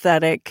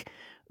unsympathetic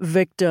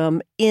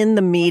victim in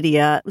the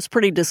media. It was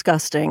pretty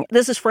disgusting.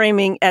 This is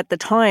framing, at the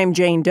time,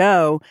 Jane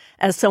Doe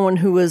as someone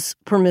who was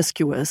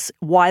promiscuous.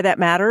 Why that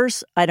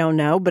matters, I don't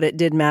know, but it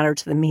did matter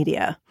to the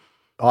media.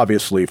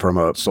 Obviously, from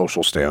a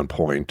social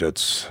standpoint,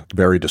 it's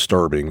very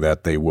disturbing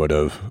that they would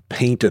have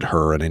painted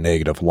her in a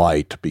negative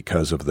light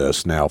because of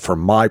this. Now,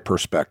 from my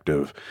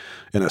perspective,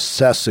 in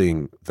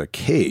assessing the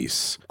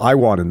case, I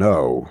want to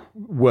know,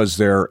 was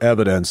there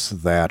evidence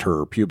that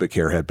her pubic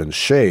hair had been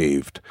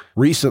shaved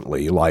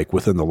recently, like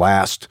within the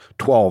last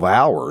 12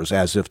 hours,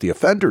 as if the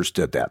offenders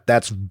did that?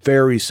 That's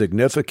very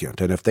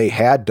significant. And if they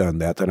had done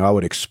that, then I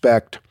would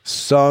expect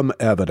some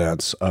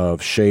evidence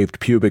of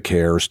shaved pubic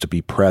hairs to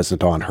be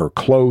present on her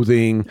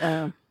clothing,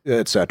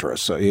 etc.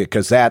 So,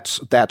 because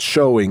that's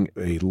showing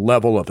a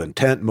level of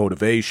intent,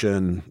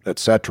 motivation,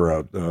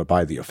 etc.,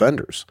 by the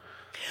offenders.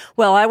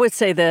 Well, I would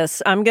say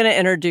this. I'm going to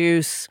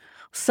introduce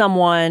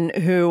someone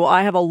who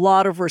I have a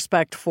lot of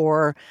respect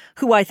for,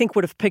 who I think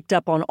would have picked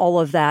up on all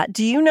of that.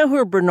 Do you know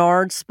who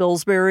Bernard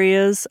Spilsbury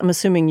is? I'm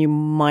assuming you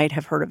might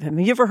have heard of him.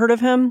 Have you ever heard of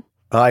him?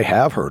 I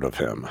have heard of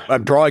him.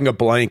 I'm drawing a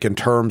blank in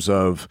terms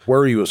of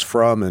where he was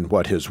from and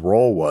what his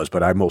role was,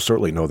 but I most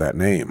certainly know that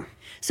name.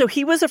 So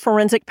he was a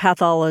forensic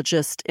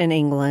pathologist in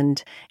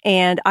England,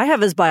 and I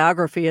have his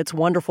biography. It's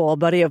wonderful. A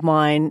buddy of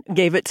mine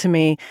gave it to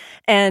me,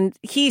 and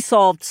he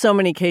solved so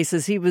many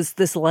cases. He was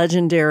this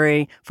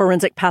legendary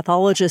forensic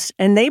pathologist,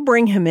 and they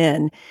bring him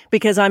in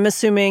because I'm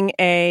assuming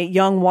a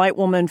young white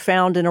woman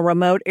found in a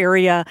remote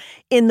area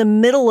in the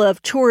middle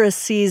of tourist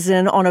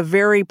season on a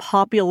very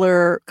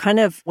popular, kind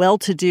of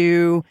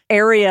well-to-do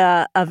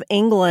area of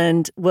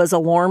England was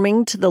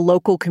alarming to the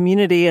local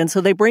community, and so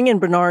they bring in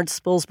Bernard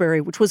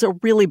Spilsbury, which was a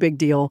really big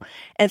deal.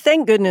 And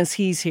thank goodness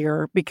he's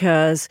here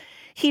because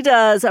he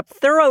does a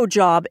thorough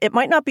job. It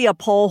might not be a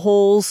Paul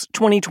Holes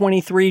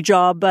 2023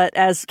 job, but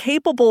as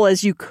capable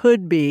as you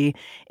could be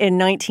in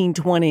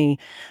 1920.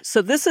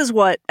 So this is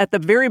what, at the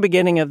very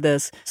beginning of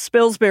this,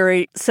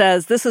 Spilsbury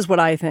says, this is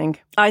what I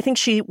think. I think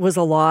she was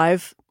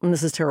alive, and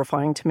this is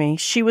terrifying to me.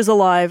 She was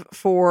alive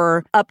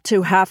for up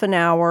to half an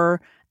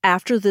hour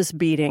after this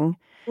beating.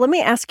 Let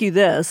me ask you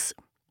this.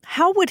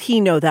 How would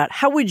he know that?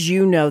 How would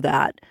you know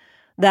that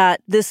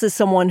this is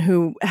someone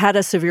who had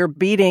a severe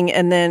beating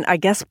and then, I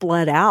guess,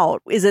 bled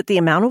out? Is it the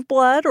amount of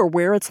blood or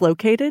where it's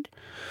located?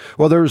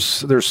 Well,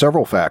 there's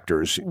several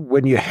factors.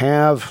 When you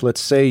have,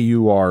 let's say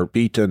you are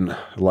beaten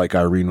like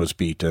Irene was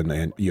beaten,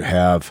 and you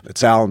have, it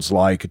sounds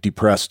like,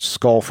 depressed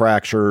skull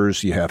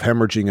fractures, you have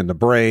hemorrhaging in the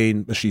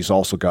brain, she's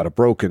also got a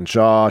broken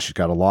jaw, she's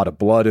got a lot of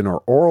blood in her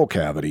oral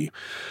cavity.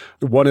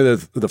 One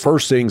of the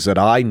first things that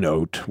I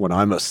note when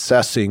I'm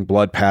assessing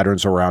blood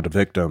patterns around a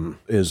victim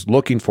is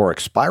looking for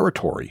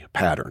expiratory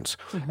patterns.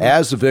 Mm-hmm.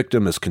 As the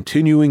victim is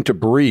continuing to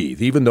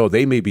breathe, even though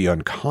they may be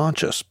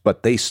unconscious,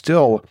 but they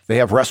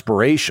have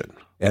respiration.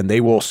 and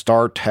they will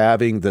start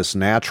having this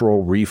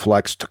natural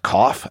reflex to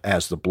cough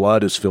as the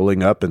blood is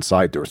filling up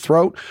inside their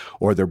throat,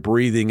 or they're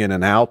breathing in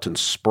and out and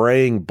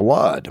spraying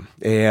blood.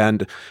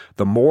 And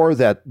the more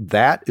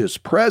that is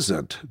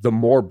present, the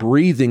more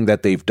breathing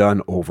that they've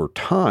done over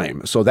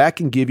time. So that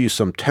can give you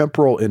some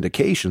temporal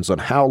indications on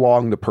how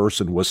long the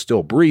person was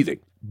still breathing.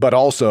 But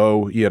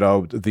also,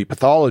 the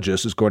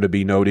pathologist is going to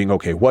be noting,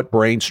 okay, what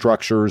brain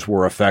structures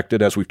were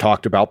affected, as we've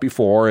talked about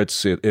before.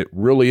 It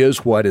really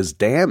is what is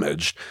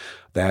damaged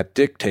that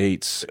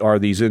dictates, are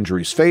these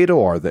injuries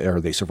fatal, are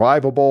they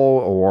survivable,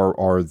 or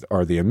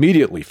are they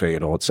immediately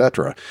fatal,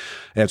 etc.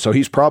 And so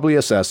he's probably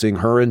assessing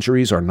her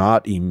injuries are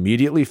not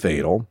immediately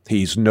fatal.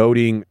 He's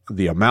noting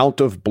the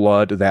amount of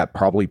blood that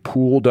probably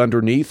pooled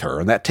underneath her,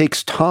 and that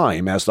takes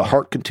time as the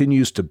heart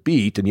continues to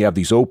beat and you have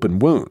these open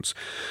wounds.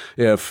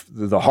 If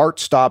the heart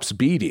stops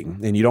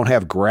beating and you don't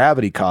have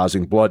gravity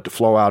causing blood to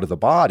flow out of the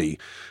body,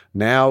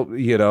 now,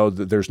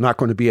 there's not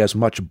going to be as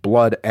much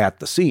blood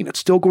at the scene. It's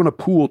still going to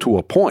pool to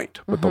a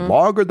point, but the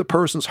longer the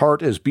person's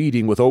heart is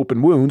beating with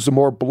open wounds, the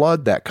more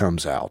blood that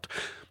comes out.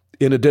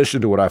 In addition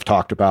to what I've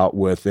talked about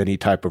with any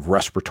type of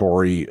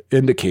respiratory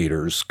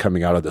indicators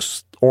coming out of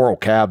this oral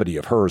cavity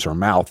of hers or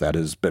mouth that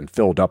has been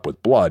filled up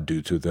with blood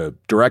due to the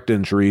direct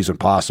injuries and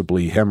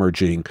possibly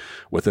hemorrhaging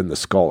within the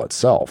skull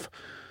itself.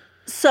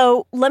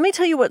 So let me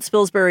tell you what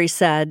Spilsbury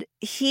said.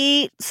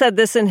 He said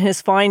this in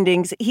his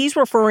findings. He's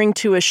referring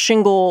to a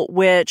shingle,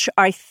 which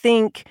I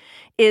think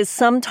is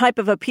some type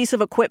of a piece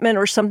of equipment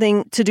or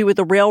something to do with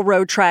the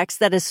railroad tracks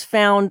that is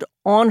found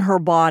on her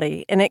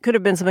body. And it could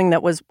have been something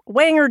that was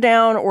weighing her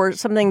down or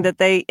something that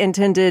they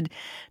intended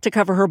to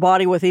cover her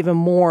body with even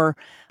more.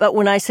 But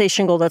when I say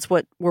shingle, that's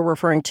what we're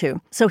referring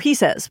to. So he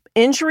says,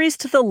 injuries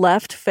to the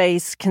left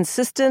face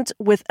consistent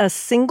with a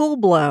single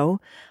blow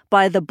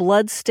by the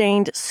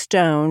blood-stained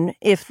stone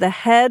if the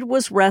head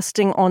was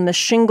resting on the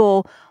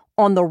shingle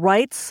on the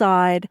right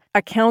side,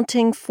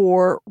 accounting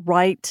for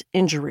right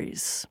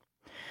injuries.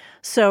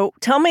 So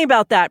tell me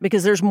about that,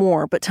 because there's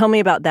more, but tell me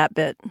about that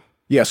bit.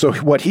 Yeah, so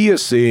what he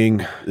is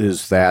seeing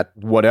is that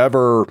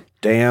whatever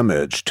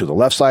damage to the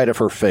left side of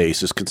her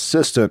face is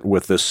consistent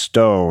with this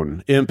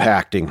stone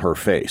impacting her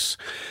face.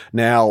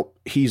 Now,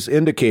 he's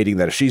indicating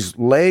that if she's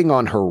laying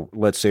on her,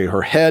 let's say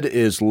her head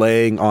is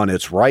laying on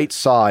its right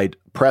side,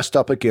 pressed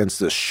up against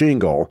this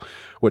shingle,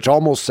 which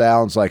almost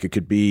sounds like it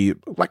could be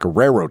like a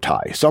railroad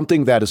tie,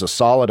 something that is a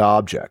solid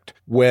object.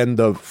 When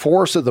the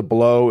force of the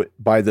blow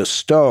by the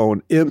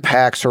stone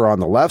impacts her on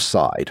the left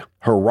side,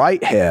 her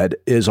right head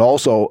is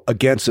also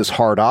against this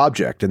hard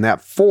object, and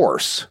that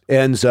force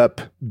ends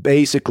up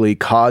basically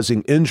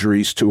causing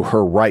injuries to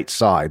her right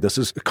side. This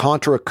is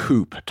contra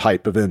coup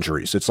type of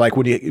injuries. It's like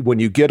when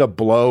you get a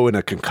blow in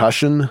a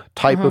concussion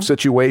type of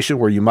situation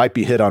where you might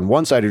be hit on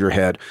one side of your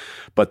head,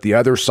 but the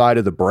other side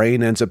of the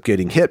brain ends up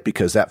getting hit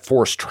because that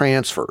force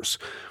transfers.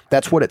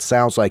 That's what it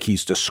sounds like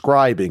he's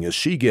describing as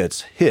she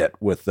gets hit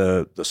with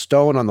the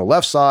stone on the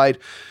left side.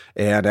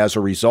 And as a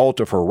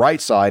result of her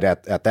right side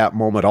at that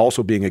moment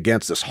also being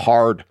against this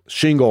hard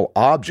shingle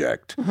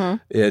object,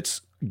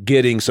 it's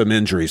getting some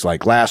injuries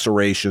like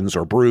lacerations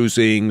or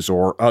bruisings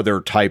or other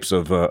types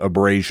of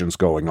abrasions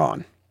going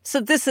on. So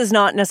this is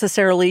not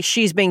necessarily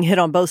she's being hit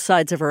on both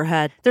sides of her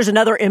head. There's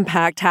another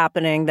impact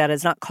happening that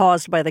is not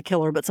caused by the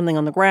killer, but something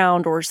on the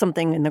ground or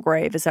something in the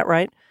grave. Is that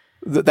right?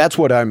 That's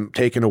what I'm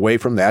taking away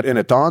from that. And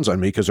it dawns on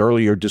me because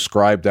earlier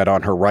described that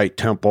on her right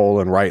temple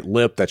and right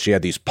lip that she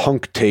had these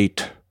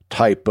punctate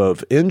type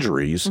of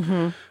injuries.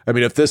 I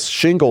mean, if this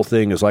shingle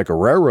thing is like a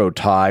railroad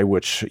tie,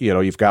 which,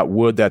 you've got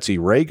wood that's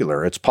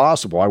irregular, it's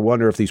possible. I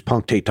wonder if these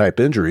punctate type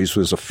injuries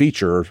was a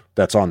feature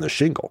that's on the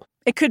shingle.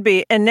 It could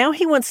be. And now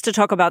he wants to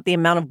talk about the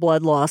amount of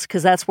blood loss,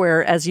 because that's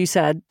where, as you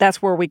said,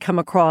 that's where we come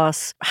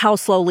across how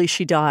slowly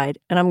she died.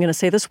 And I'm going to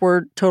say this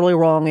word totally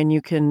wrong, and you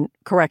can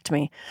correct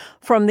me.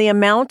 From the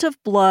amount of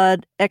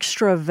blood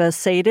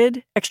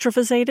extravasated?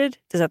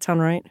 Does that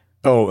sound right?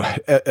 Oh,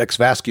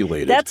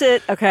 exvasculated. That's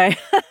it. Okay.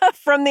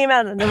 From the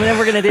amount, and then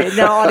we're going to do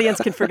now, audience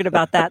can forget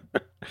about that.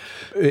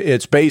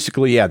 It's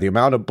basically, the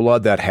amount of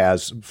blood that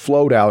has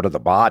flowed out of the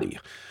body.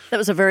 That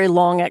was a very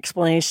long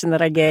explanation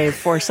that I gave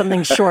for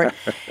something short.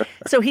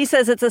 So he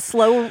says it's a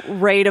slow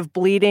rate of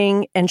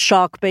bleeding and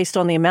shock based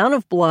on the amount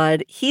of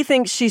blood. He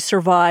thinks she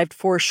survived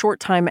for a short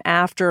time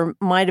after,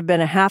 might have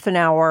been a half an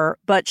hour,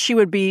 but she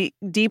would be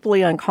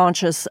deeply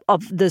unconscious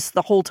of this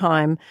the whole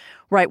time,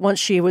 right, once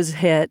she was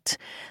hit.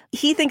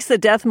 He thinks the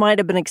death might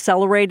have been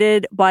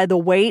accelerated by the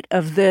weight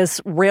of this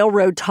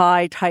railroad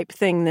tie type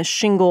thing, this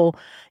shingle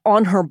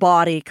on her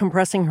body,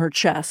 compressing her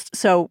chest.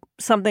 So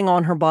something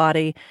on her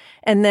body.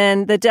 And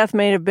then the death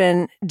may have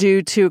been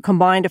due to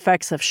combined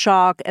effects of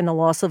shock and the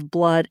loss of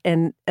blood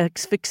and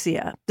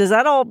asphyxia. Does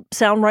that all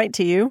sound right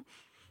to you?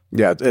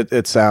 Yeah,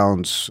 it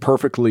sounds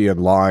perfectly in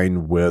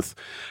line with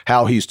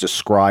how he's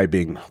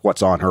describing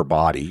what's on her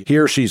body.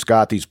 Here she's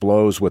got these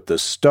blows with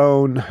this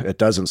stone. It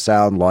doesn't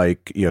sound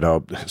like,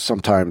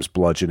 sometimes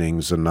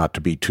bludgeonings, and not to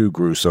be too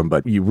gruesome,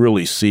 but you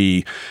really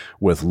see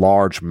with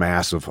large,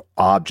 massive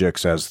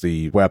objects as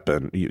the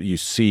weapon, you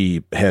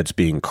see heads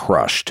being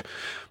crushed.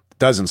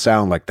 doesn't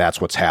sound like that's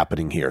what's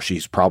happening here.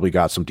 She's probably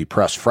got some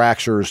depressed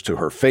fractures to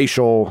her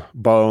facial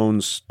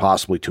bones,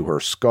 possibly to her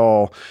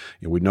skull.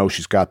 We know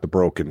she's got the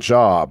broken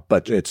jaw,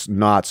 but it's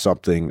not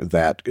something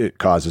that it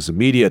causes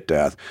immediate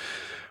death.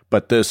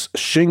 But this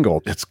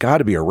shingle, it's got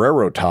to be a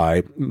railroad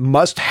tie,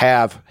 must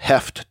have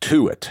heft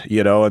to it,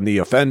 and the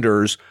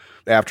offenders,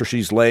 after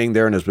she's laying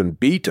there and has been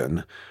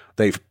beaten,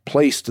 they've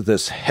placed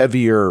this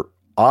heavier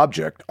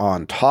object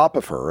on top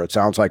of her. It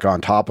sounds like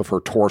on top of her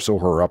torso,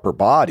 her upper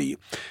body,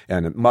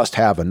 and it must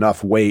have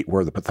enough weight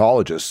where the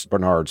pathologist,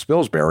 Bernard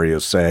Spilsbury,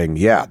 is saying,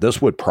 yeah,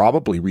 this would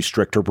probably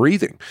restrict her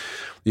breathing,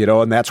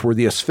 and that's where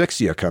the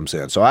asphyxia comes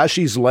in. So as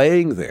she's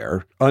laying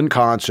there,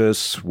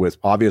 unconscious with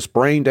obvious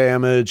brain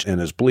damage and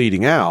is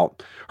bleeding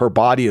out, her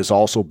body is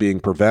also being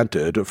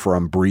prevented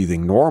from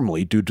breathing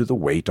normally due to the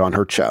weight on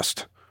her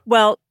chest.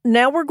 Well,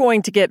 now we're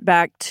going to get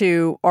back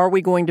to, are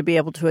we going to be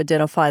able to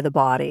identify the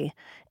body?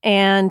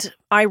 And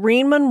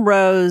Irene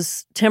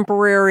Monroe's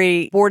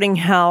temporary boarding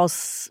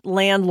house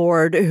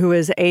landlord, who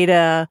is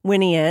Ada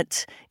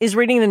Winniett, is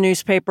reading the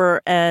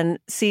newspaper and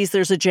sees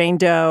there's a Jane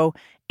Doe.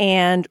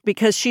 And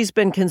because she's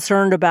been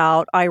concerned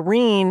about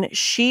Irene,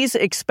 she's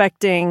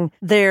expecting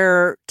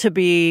there to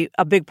be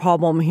a big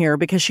problem here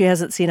because she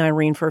hasn't seen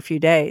Irene for a few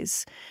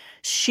days.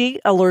 She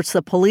alerts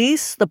the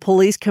police. The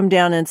police come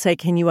down and say,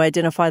 can you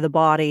identify the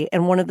body?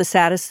 And one of the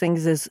saddest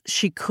things is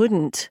she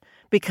couldn't,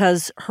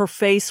 because her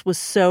face was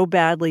so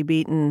badly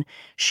beaten,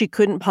 she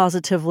couldn't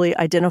positively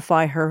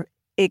identify her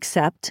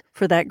except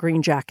for that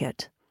green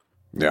jacket.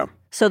 Yeah.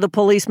 So the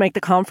police make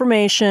the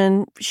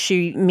confirmation.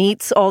 She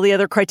meets all the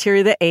other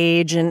criteria, the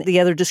age and the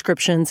other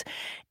descriptions,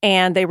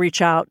 and they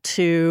reach out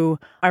to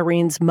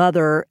Irene's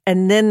mother,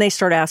 and then they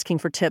start asking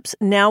for tips.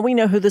 Now we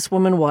know who this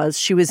woman was.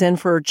 She was in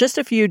for just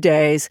a few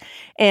days,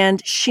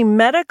 and she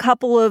met a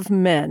couple of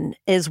men,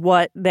 is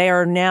what they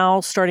are now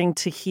starting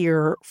to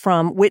hear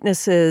from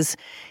witnesses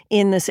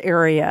in this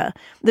area.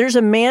 There's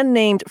a man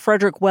named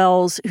Frederick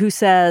Wells who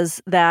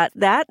says that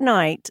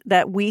night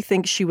that we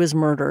think she was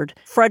murdered,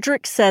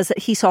 Frederick says that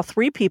he saw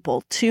 3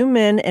 people, 2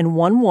 men and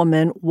 1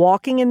 woman,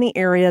 walking in the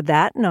area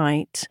that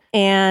night.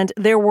 And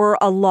there were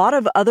a lot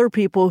of other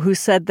people who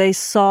said they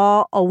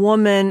saw a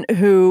woman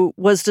who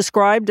was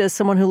described as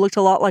someone who looked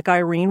a lot like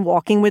Irene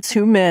walking with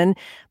 2 men,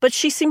 but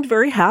she seemed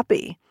very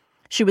happy.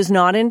 She was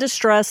not in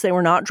distress. They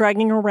were not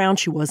dragging her around.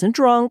 She wasn't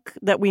drunk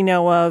that we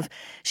know of.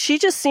 She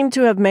just seemed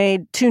to have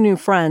made 2 new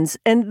friends.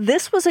 And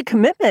this was a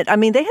commitment. I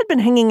mean, they had been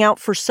hanging out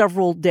for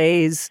several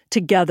days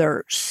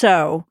together.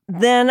 So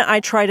then I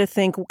try to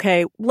think,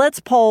 okay, let's,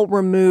 Paul,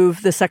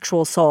 remove the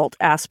sexual assault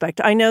aspect.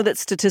 I know that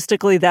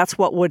statistically that's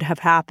what would have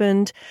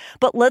happened,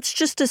 but let's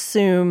just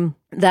assume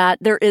that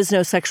there is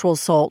no sexual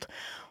assault.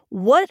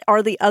 What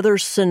are the other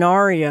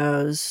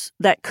scenarios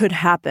that could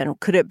happen?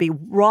 Could it be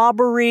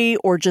robbery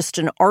or just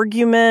an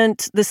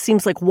argument? This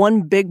seems like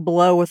one big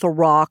blow with a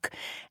rock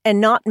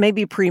and not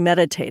maybe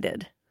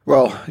premeditated.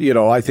 Well,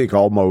 I think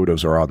all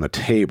motives are on the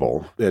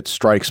table. It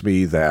strikes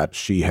me that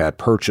she had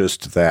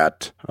purchased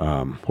that,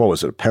 a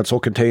pencil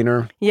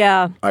container?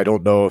 Yeah. I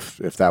don't know if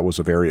that was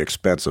a very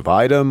expensive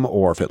item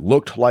or if it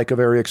looked like a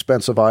very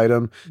expensive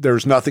item.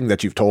 There's nothing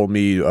that you've told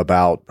me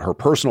about her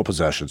personal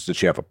possessions. Did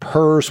she have a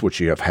purse? Would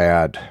she have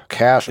had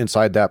cash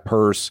inside that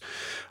purse?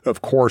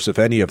 Of course, if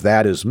any of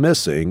that is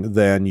missing,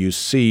 then you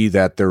see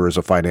that there is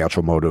a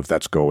financial motive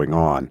that's going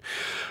on.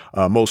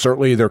 Most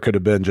certainly, there could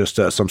have been just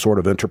some sort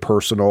of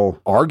interpersonal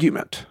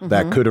argument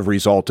that could have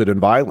resulted in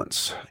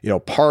violence.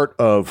 Part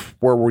of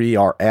where we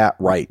are at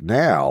right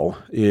now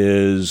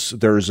is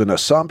there's an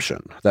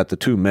assumption that the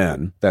 2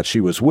 men that she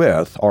was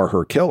with are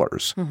her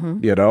killers,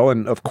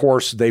 and of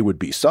course, they would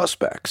be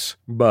suspects.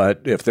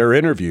 But if they're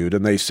interviewed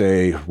and they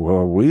say,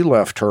 well, we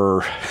left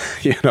her,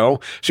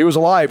 she was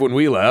alive when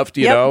we left,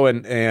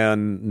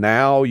 and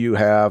now you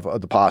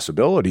have the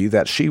possibility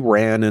that she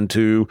ran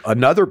into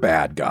another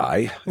bad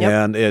guy,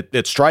 and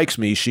it strikes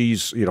me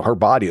she's, her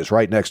body is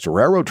right next to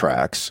railroad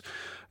tracks.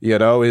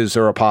 Is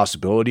there a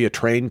possibility a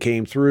train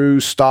came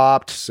through,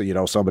 stopped,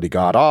 somebody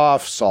got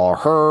off, saw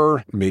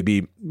her,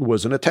 maybe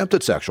was an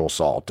attempted sexual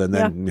assault, and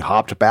then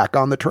hopped back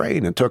on the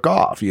train and took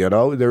off.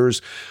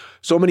 There's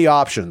so many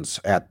options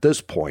at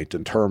this point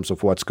in terms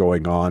of what's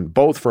going on,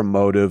 both from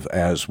motive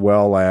as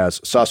well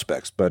as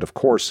suspects. But of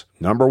course,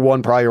 number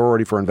one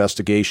priority for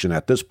investigation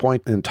at this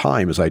point in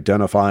time is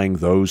identifying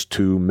those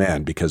 2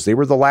 men because they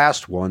were the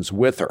last ones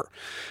with her.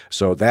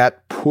 So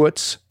that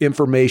puts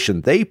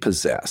information they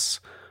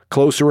possess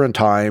closer in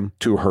time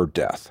to her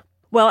death.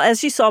 Well,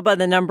 as you saw by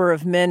the number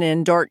of men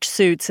in dark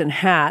suits and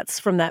hats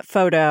from that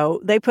photo,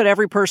 they put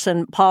every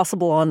person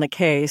possible on the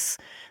case.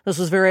 This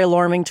was very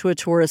alarming to a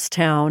tourist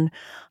town.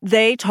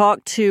 They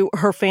talked to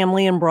her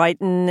family in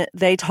Brighton.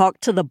 They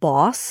talked to the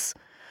boss,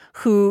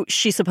 who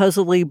she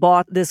supposedly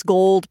bought this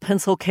gold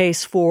pencil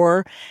case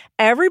for.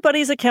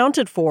 Everybody's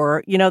accounted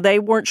for. They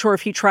weren't sure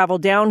if he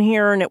traveled down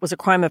here and it was a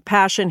crime of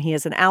passion. He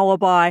has an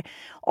alibi.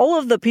 All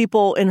of the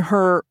people in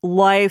her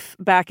life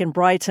back in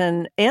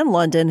Brighton and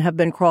London have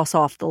been crossed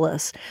off the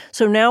list.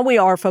 So now we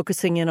are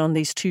focusing in on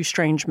these two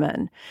strange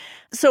men.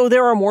 So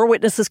there are more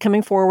witnesses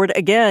coming forward.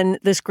 Again,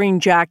 this green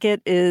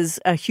jacket is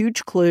a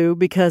huge clue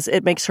because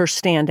it makes her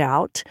stand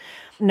out.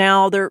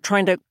 Now they're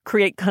trying to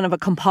create kind of a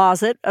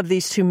composite of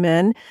these two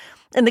men.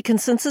 And the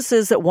consensus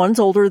is that one's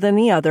older than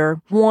the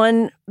other.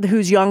 One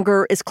who's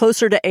younger is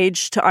closer to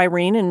age to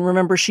Irene. And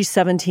remember, she's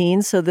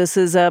 17. So this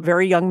is a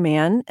very young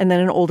man and then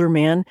an older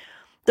man.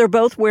 They're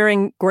both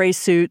wearing gray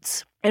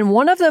suits. And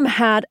one of them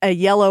had a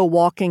yellow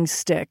walking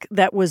stick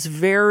that was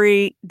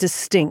very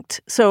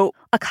distinct. So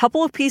a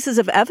couple of pieces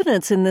of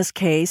evidence in this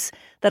case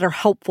that are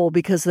helpful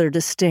because they're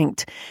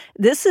distinct.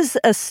 This is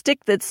a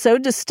stick that's so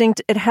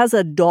distinct, it has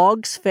a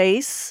dog's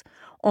face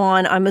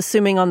on, I'm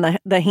assuming, on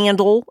the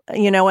handle,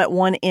 at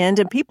one end.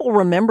 And people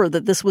remember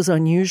that this was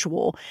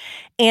unusual.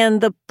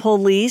 And the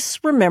police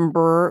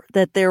remember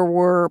that there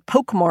were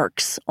poke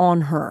marks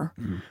on her.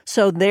 Mm.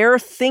 So they're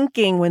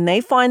thinking when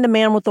they find the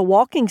man with the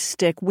walking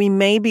stick, we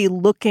may be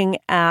looking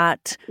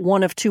at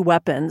one of two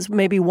weapons.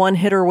 Maybe one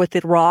hit her with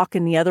the rock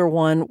and the other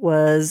one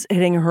was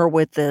hitting her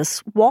with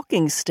this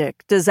walking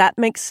stick. Does that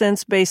make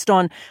sense based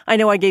on, I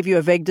know I gave you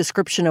a vague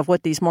description of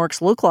what these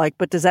marks look like,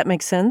 but does that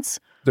make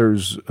sense?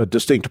 There's a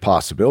distinct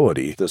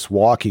possibility. This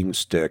walking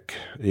stick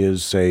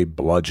is a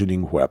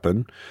bludgeoning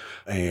weapon,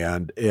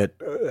 and it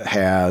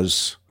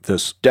has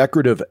this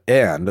decorative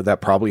end that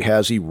probably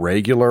has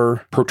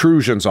irregular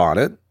protrusions on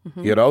it,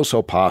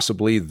 so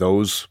possibly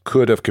those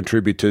could have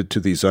contributed to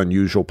these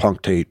unusual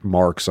punctate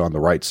marks on the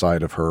right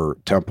side of her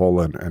temple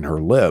and her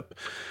lip.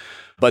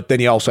 But then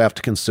you also have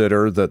to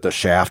consider that the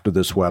shaft of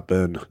this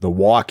weapon, the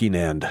walking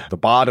end, the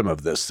bottom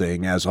of this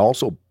thing, as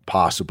also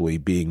possibly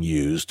being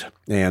used.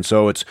 And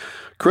so it's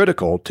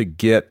critical to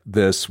get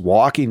this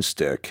walking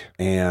stick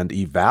and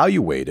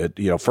evaluate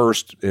it.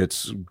 First,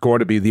 it's going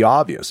to be the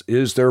obvious.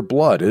 Is there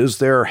blood? Is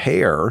there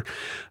hair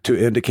to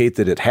indicate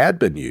that it had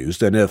been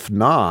used? And if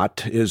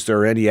not, is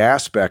there any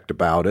aspect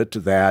about it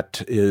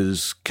that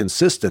is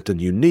consistent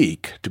and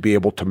unique to be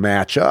able to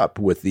match up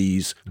with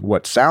these,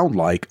 what sound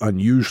like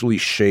unusually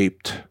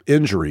shaped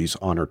injuries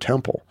on her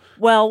temple?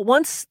 Well,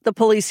 once the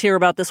police hear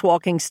about this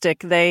walking stick,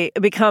 they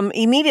become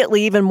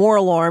immediately even more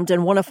alarmed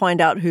and want to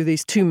find out who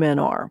these two men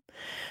are.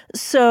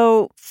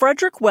 So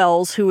Frederick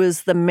Wells, who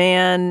is the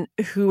man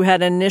who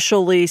had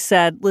initially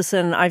said,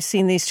 listen, I've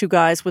seen these two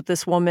guys with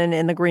this woman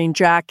in the green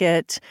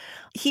jacket,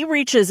 he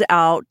reaches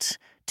out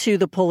to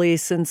the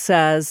police and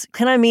says,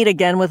 can I meet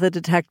again with a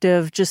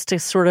detective just to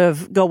sort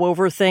of go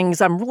over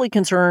things? I'm really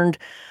concerned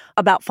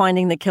about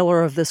finding the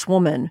killer of this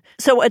woman.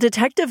 So a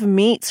detective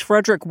meets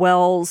Frederick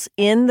Wells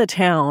in the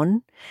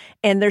town,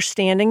 and they're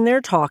standing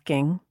there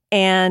talking.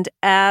 And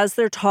as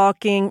they're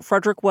talking,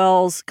 Frederick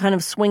Wells kind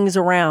of swings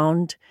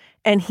around,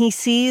 and he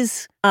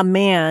sees a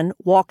man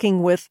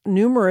walking with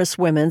numerous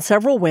women,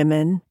 several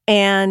women,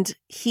 and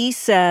he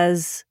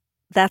says,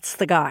 that's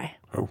the guy.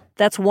 Oh.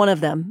 That's one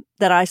of them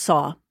that I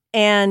saw.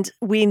 And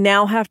we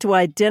now have to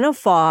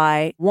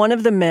identify one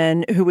of the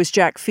men who was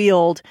Jack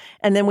Field,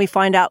 and then we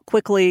find out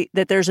quickly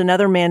that there's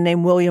another man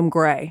named William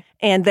Gray,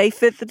 and they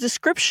fit the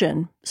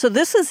description. So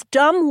this is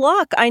dumb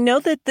luck. I know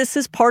that this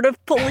is part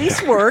of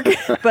police work,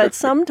 but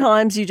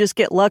sometimes you just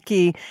get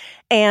lucky.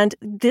 And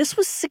this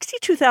was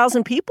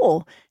 62,000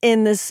 people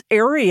in this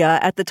area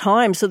at the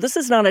time. So this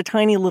is not a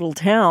tiny little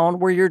town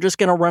where you're just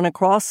going to run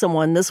across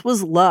someone. This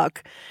was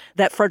luck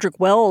that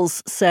Frederick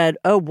Wells said,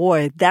 oh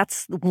boy,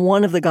 that's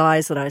one of the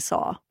guys that I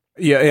saw.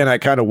 Yeah, and I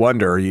kind of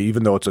wonder,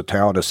 even though it's a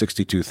town of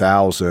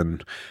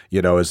 62,000,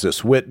 is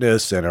this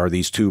witness and are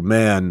these two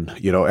men,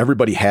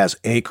 everybody has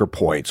anchor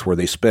points where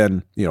they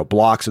spend,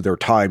 blocks of their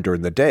time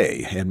during the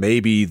day. And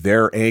maybe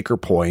their anchor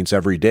points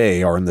every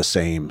day are in the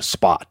same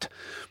spot.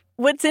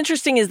 What's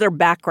interesting is their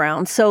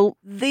background. So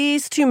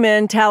these two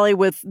men tally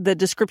with the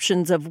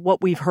descriptions of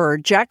what we've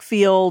heard. Jack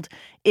Field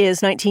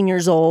is 19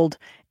 years old,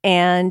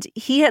 and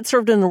he had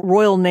served in the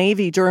Royal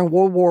Navy during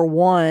World War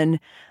I.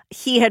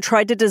 He had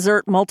tried to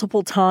desert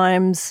multiple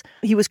times.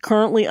 He was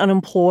currently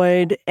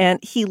unemployed, and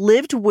he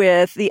lived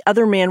with the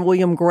other man,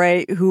 William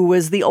Gray, who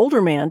was the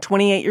older man,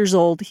 28 years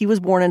old. He was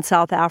born in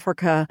South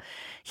Africa.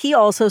 He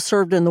also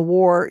served in the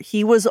war.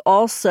 He was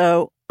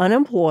also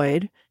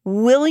unemployed.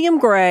 William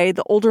Gray,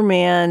 the older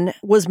man,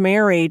 was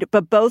married,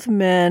 but both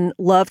men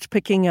loved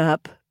picking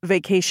up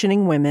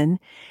vacationing women,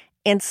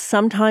 and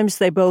sometimes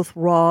they both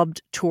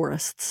robbed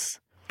tourists.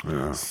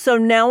 Yeah. So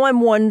now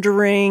I'm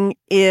wondering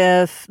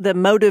if the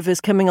motive is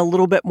coming a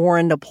little bit more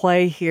into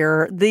play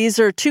here. These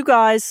are two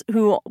guys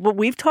who,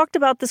 we've talked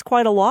about this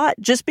quite a lot.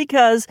 Just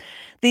because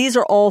these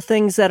are all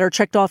things that are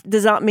checked off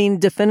does not mean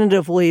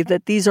definitively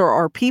that these are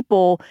our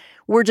people.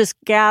 We're just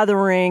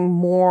gathering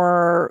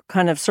more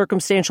kind of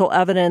circumstantial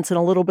evidence and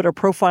a little bit of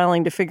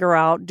profiling to figure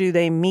out, do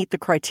they meet the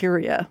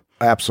criteria?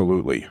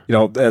 Absolutely.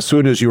 As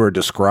soon as you were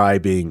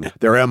describing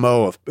their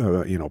MO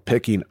of,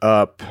 picking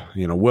up,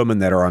 women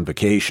that are on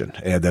vacation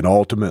and then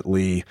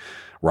ultimately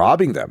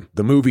robbing them,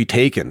 the movie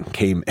Taken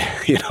came,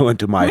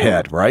 into my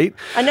head, right?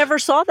 I never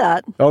saw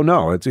that. Oh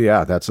no,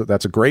 that's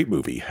a great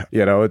movie.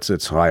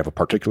 I have a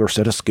particular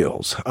set of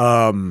skills.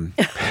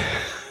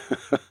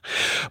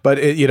 But,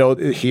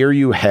 here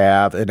you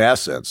have, in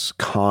essence,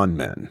 con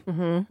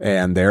men,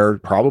 and they're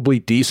probably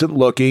decent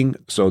looking.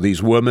 So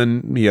these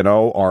women,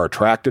 are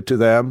attracted to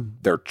them.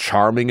 They're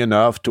charming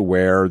enough to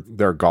where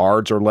their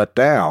guards are let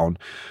down.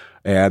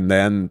 And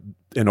then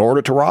in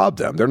order to rob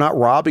them, they're not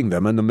robbing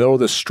them in the middle of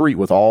the street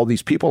with all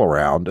these people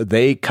around.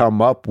 They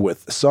come up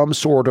with some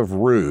sort of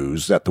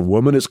ruse that the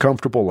woman is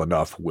comfortable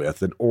enough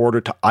with in order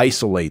to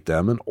isolate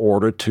them, in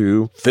order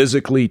to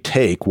physically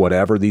take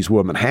whatever these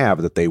women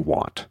have that they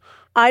want.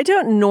 I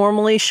don't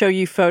normally show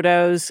you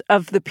photos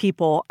of the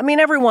people. I mean,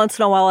 every once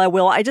in a while I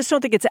will. I just don't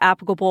think it's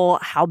applicable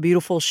how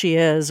beautiful she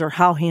is or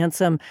how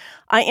handsome.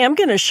 I am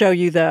going to show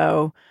you,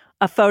 though,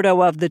 a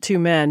photo of the two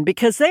men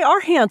because they are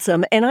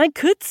handsome. And I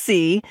could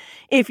see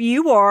if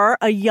you are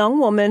a young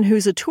woman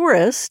who's a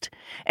tourist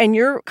and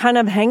you're kind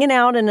of hanging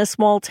out in a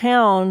small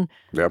town,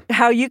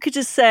 how you could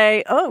just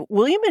say, oh,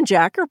 William and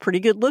Jack are pretty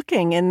good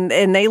looking and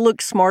they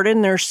look smart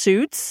in their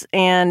suits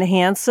and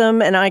handsome.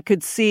 And I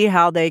could see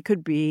how they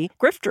could be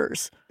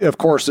grifters. Of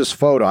course,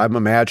 I'm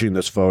imagining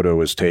this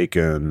photo is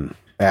taken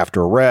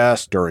after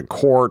arrest, during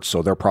court.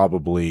 So they're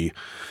probably,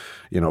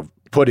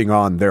 putting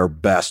on their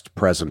best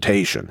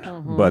presentation.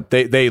 But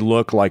they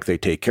look like they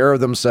take care of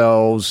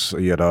themselves.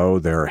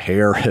 Their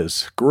hair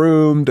is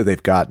groomed.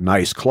 They've got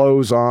nice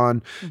clothes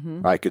on.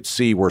 I could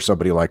see where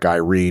somebody like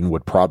Irene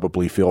would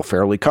probably feel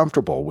fairly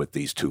comfortable with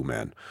these two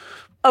men.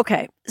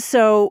 Okay,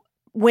 so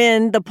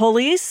when the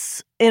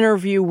police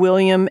interview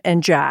William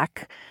and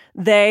Jack,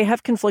 they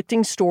have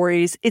conflicting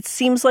stories. It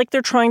seems like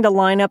they're trying to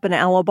line up an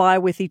alibi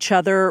with each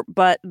other,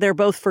 but they're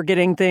both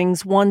forgetting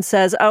things. One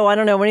says, oh, I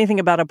don't know anything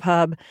about a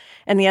pub.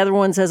 And the other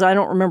one says, I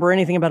don't remember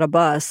anything about a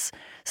bus.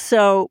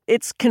 So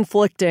it's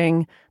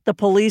conflicting. The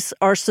police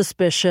are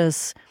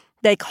suspicious.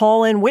 They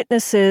call in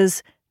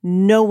witnesses.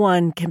 No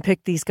one can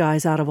pick these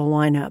guys out of a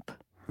lineup.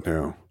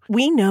 No.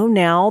 We know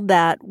now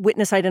that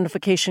witness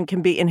identification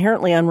can be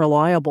inherently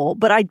unreliable,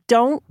 but I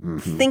don't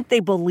think they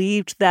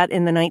believed that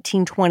in the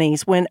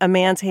 1920s when a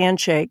man's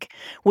handshake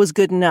was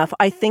good enough.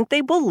 I think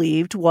they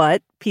believed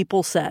what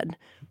people said.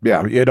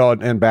 Yeah,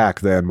 and back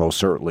then, most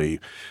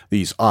certainly,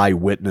 these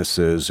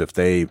eyewitnesses, if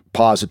they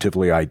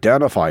positively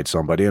identified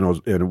somebody,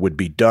 and it would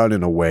be done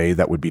in a way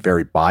that would be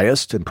very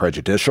biased and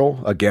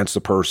prejudicial against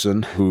the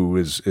person who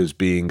is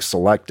being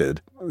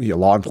selected,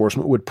 law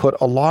enforcement would put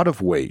a lot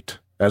of weight,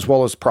 as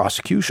well as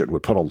prosecution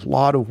would put a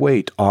lot of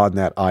weight on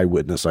that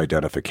eyewitness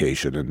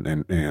identification.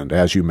 And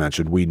as you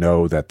mentioned, we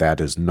know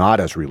that is not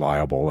as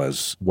reliable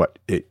as what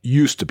it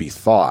used to be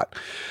thought.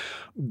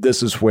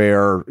 This is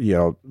where,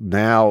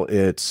 now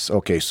it's,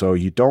 okay, so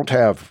you don't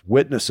have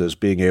witnesses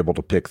being able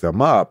to pick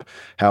them up.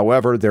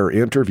 However, their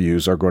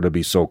interviews are going to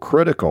be so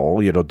critical.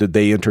 Did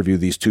they interview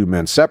these two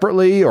men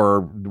separately,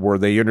 or were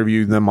they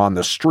interviewing them on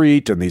the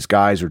street and these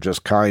guys are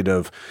just kind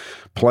of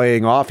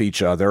playing off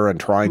each other and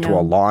trying to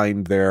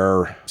align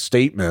their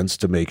statements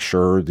to make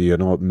sure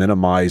it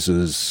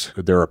minimizes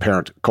their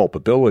apparent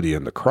culpability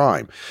in the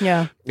crime.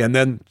 Yeah. And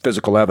then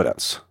physical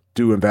evidence.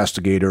 Do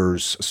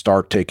investigators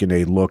start taking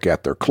a look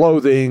at their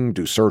clothing,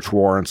 do search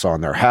warrants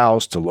on their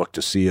house to look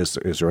to see is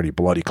there any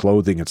bloody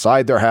clothing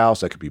inside their house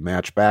that could be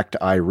matched back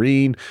to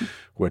Irene,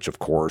 which, of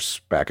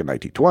course, back in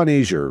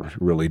 1920s, you're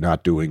really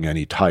not doing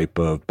any type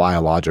of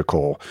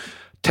biological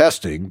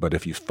testing. But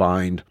if you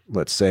find,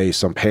 let's say,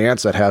 some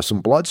pants that have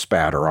some blood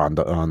spatter on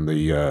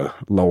the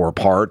lower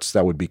parts,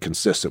 that would be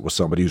consistent with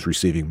somebody who's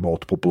receiving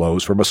multiple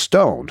blows from a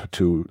stone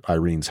to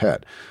Irene's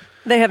head.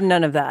 They have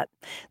none of that.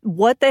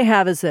 What they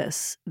have is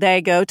this.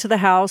 They go to the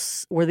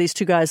house where these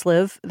two guys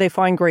live. They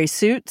find gray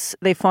suits.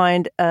 They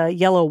find a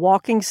yellow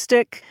walking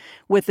stick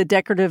with a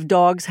decorative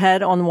dog's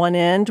head on one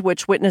end,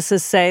 which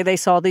witnesses say they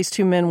saw these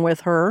two men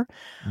with her.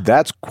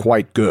 That's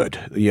quite good.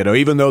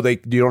 Even though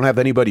you don't have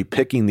anybody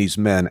picking these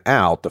men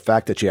out, the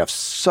fact that you have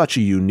such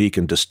a unique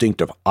and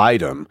distinctive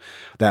item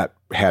that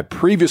had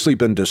previously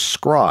been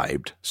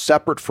described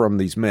separate from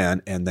these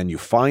men, and then you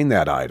find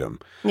that item.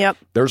 Yep.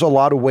 There's a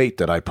lot of weight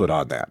that I put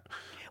on that.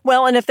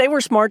 Well, and if they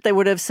were smart, they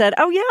would have said,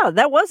 oh, yeah,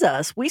 that was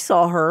us. We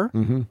saw her.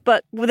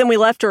 But then we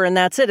left her and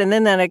that's it. And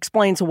then that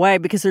explains away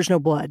because there's no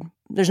blood.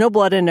 There's no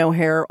blood and no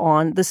hair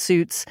on the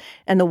suits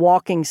and the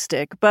walking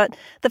stick. But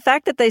the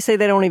fact that they say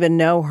they don't even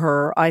know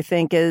her, I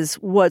think, is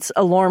what's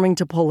alarming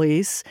to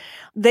police.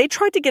 They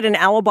tried to get an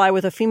alibi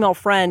with a female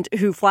friend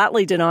who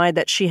flatly denied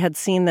that she had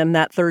seen them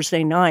that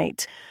Thursday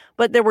night.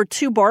 But there were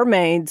two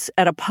barmaids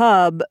at a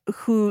pub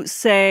who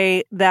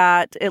say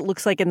that it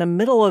looks like in the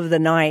middle of the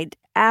night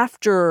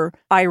after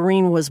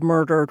Irene was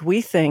murdered,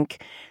 we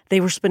think they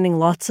were spending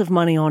lots of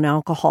money on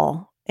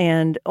alcohol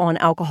and on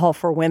alcohol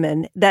for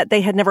women that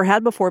they had never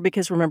had before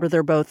because, remember,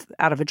 they're both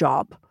out of a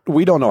job.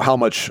 We don't know how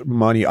much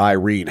money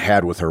Irene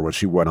had with her when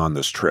she went on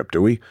this trip,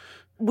 do we?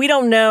 We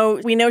don't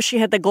know. We know she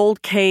had the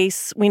gold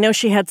case. We know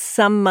she had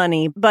some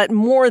money, but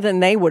more than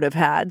they would have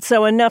had.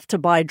 So enough to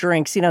buy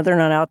drinks. They're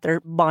not out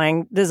there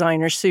buying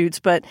designer suits,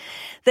 but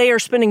they are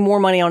spending more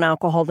money on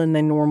alcohol than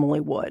they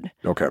normally would.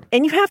 Okay.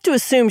 And you have to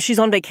assume she's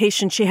on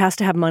vacation. She has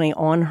to have money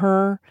on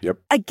her. Yep.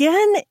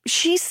 Again,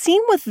 she's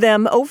seen with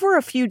them over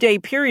a few day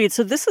period.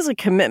 So this is a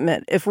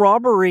commitment. If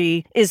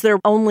robbery is their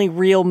only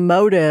real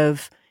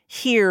motive,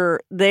 here,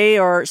 they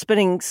are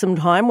spending some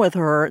time with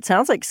her. It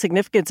sounds like a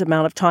significant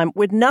amount of time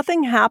with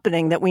nothing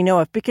happening that we know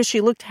of, because she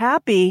looked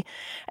happy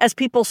as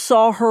people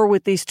saw her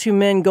with these two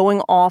men going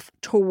off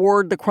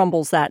toward the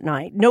Crumbles that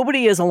night.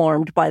 Nobody is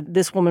alarmed by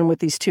this woman with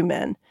these two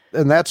men.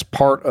 And that's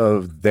part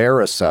of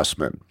their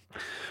assessment,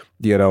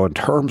 in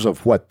terms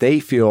of what they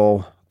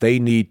feel they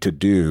need to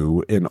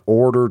do in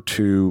order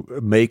to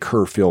make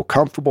her feel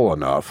comfortable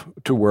enough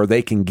to where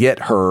they can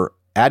get her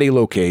at a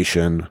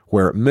location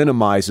where it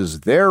minimizes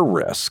their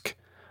risk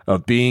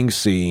of being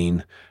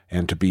seen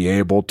and to be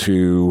able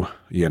to,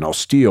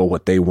 steal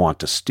what they want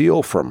to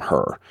steal from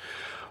her.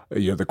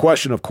 The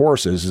question, of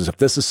course, is if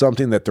this is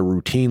something that they're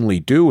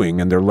routinely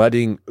doing and they're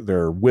letting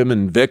their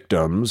women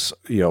victims,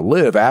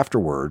 live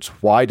afterwards,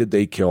 why did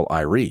they kill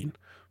Irene?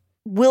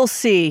 We'll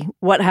see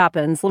what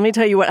happens. Let me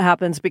tell you what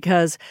happens,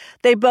 because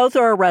they both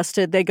are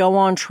arrested. They go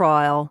on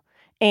trial.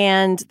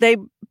 And they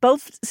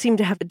both seem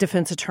to have a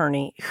defense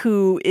attorney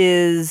who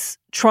is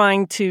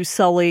trying to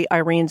sully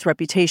Irene's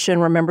reputation.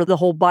 Remember the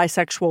whole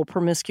bisexual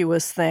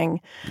promiscuous thing?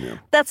 Yeah.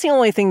 That's the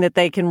only thing that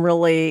they can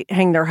really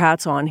hang their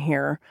hats on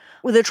here.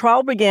 The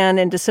trial began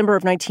in December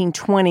of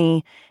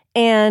 1920,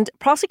 and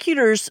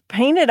prosecutors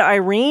painted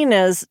Irene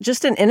as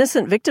just an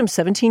innocent victim,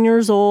 17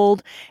 years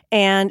old,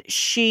 and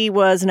she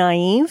was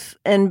naive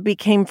and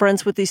became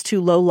friends with these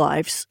two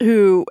lowlifes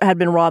who had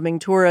been robbing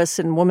tourists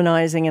and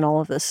womanizing and all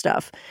of this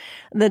stuff.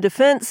 The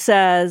defense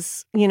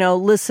says,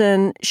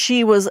 listen,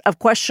 she was of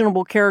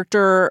questionable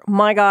character.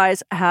 My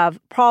guys have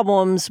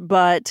problems,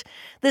 but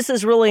this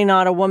is really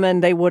not a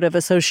woman they would have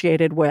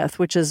associated with,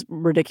 which is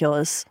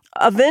ridiculous.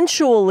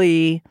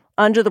 Eventually,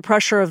 under the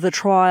pressure of the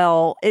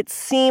trial, it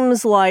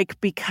seems like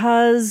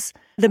because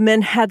the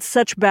men had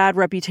such bad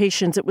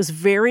reputations, it was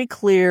very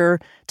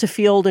clear to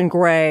Field and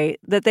Gray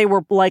that they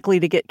were likely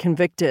to get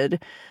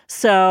convicted.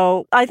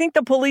 So I think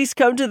the police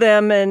come to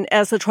them, and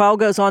as the trial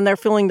goes on, they're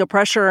feeling the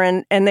pressure,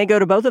 and they go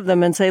to both of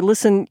them and say,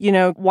 listen,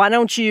 why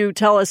don't you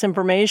tell us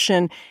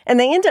information? And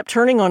they end up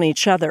turning on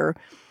each other.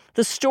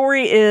 The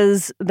story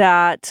is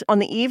that on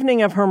the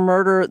evening of her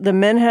murder, the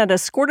men had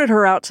escorted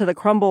her out to the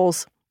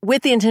Crumbles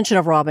with the intention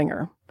of robbing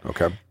her.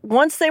 Okay.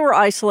 Once they were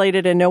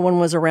isolated and no one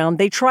was around,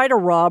 they tried to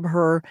rob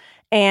her,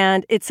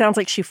 and it sounds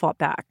like she fought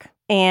back.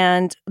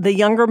 And the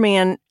younger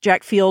man,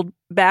 Jack Field,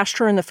 bashed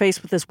her in the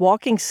face with his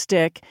walking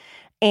stick,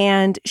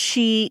 and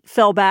she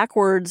fell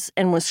backwards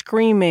and was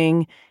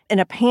screaming. In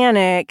a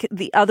panic,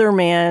 the other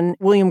man,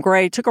 William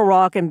Gray, took a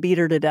rock and beat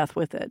her to death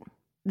with it.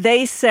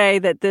 They say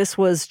that this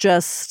was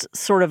just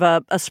sort of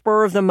a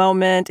spur of the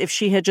moment. If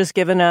she had just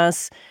given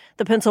us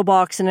the pencil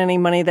box and any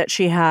money that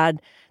she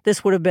had,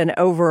 this would have been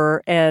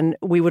over and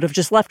we would have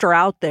just left her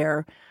out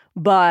there.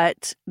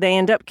 But they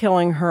end up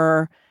killing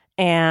her,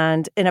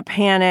 and in a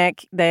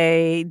panic,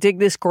 they dig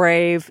this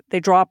grave, they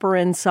drop her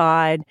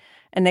inside,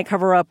 and they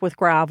cover her up with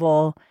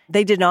gravel.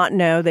 They did not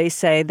know, they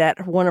say,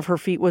 that one of her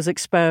feet was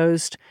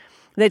exposed.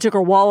 They took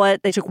her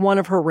wallet, they took one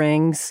of her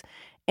rings,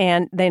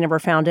 and they never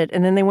found it.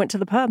 And then they went to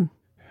the pub.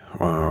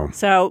 Wow.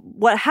 So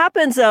what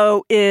happens,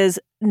 though, is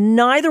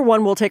neither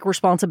one will take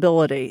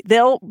responsibility.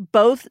 They'll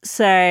both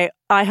say,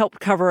 I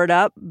helped cover it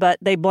up, but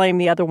they blame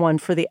the other one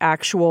for the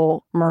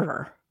actual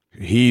murder.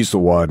 He's the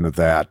one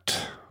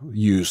that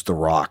used the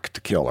rock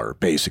to kill her,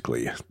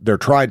 basically. They're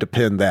trying to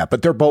pin that,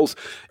 but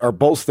are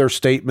both their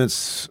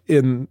statements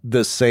in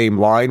the same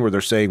line where they're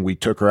saying we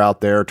took her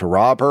out there to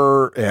rob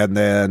her, and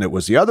then it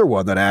was the other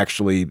one that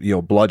actually,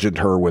 bludgeoned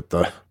her with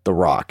the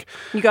rock.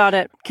 You got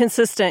it.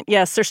 Consistent.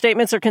 Yes, their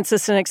statements are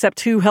consistent, except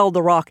who held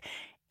the rock.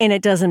 And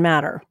it doesn't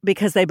matter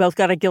because they both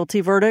got a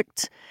guilty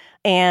verdict,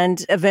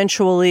 and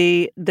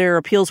eventually their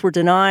appeals were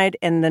denied,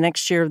 and the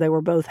next year they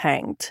were both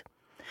hanged.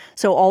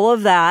 So all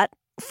of that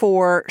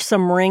for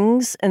some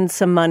rings and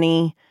some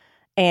money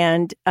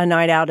and a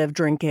night out of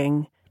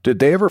drinking. Did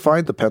they ever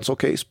find the pencil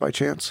case by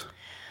chance?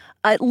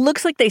 It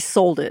looks like they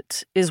sold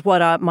it, is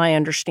what my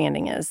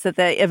understanding is, that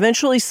they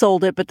eventually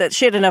sold it, but that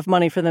she had enough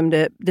money for them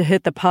to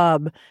hit the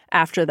pub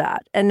after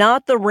that. And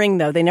not the ring,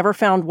 though. They never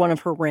found one of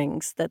her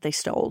rings that they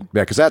stole.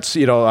 Yeah, because that's,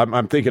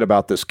 I'm thinking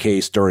about this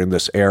case during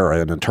this era,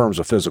 and in terms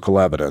of physical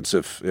evidence,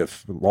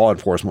 if law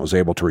enforcement was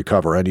able to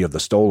recover any of the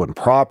stolen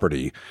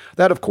property,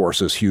 that, of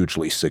course, is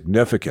hugely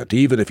significant.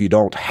 Even if you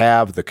don't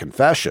have the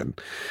confession,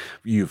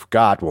 you've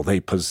got,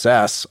 they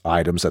possess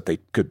items that they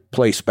could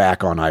place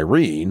back on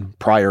Irene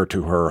prior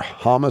to her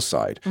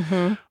homicide.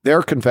 Mm-hmm.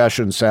 Their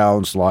confession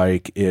sounds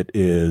like it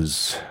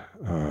is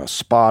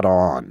spot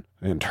on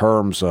in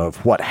terms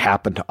of what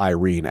happened to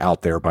Irene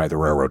out there by the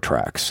railroad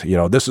tracks.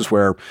 This is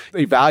where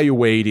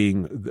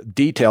evaluating the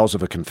details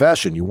of a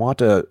confession, you want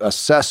to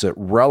assess it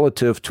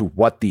relative to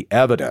what the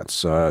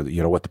evidence,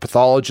 what the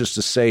pathologist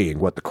is saying,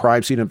 what the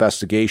crime scene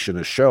investigation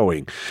is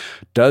showing.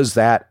 Does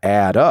that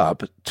add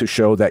up to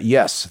show that,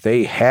 yes,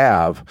 they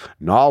have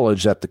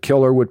knowledge that the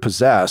killer would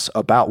possess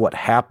about what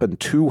happened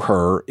to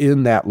her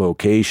in that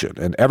location?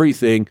 And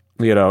everything,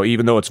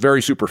 even though it's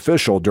very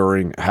superficial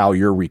during how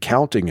you're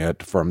recounting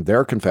it from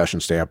their confession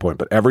standpoint,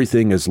 but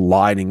everything is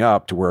lining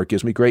up to where it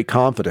gives me great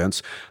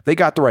confidence they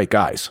got the right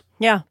guys.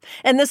 Yeah.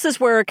 And this is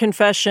where a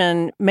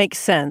confession makes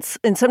sense.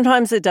 And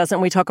sometimes it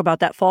doesn't. We talk about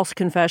that false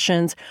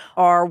confessions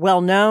are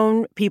well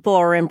known. People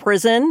are in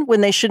prison when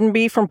they shouldn't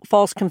be from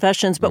false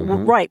confessions. But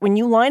right, when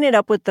you line it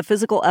up with the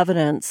physical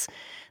evidence,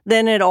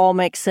 then it all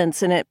makes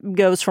sense. And it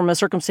goes from a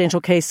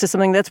circumstantial case to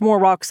something that's more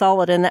rock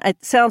solid. And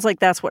it sounds like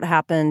that's what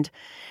happened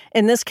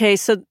in this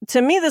case. So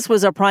to me, this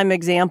was a prime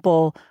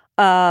example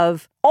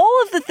of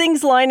all of the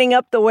things lining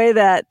up the way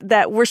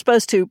that we're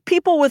supposed to.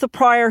 People with a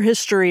prior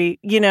history,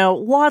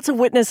 lots of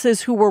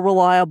witnesses who were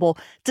reliable,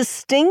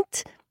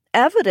 distinct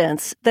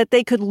evidence that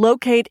they could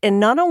locate and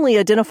not only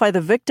identify the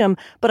victim,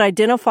 but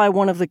identify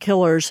one of the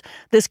killers.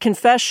 This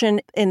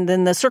confession and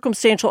then the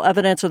circumstantial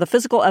evidence or the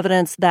physical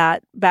evidence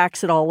that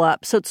backs it all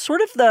up. So it's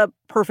sort of the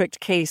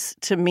perfect case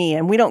to me,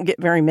 and we don't get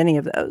very many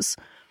of those.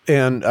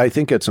 And I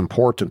think it's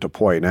important to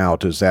point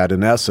out is that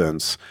in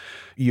essence,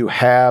 you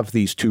have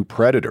these two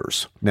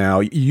predators.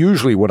 Now,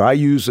 usually when I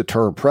use the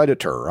term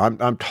predator,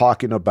 I'm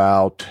talking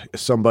about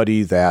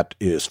somebody that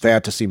is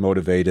fantasy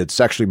motivated,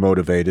 sexually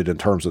motivated in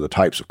terms of the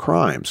types of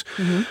crimes.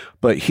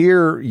 But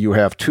here you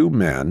have two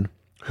men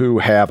who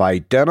have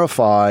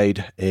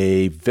identified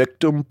a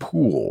victim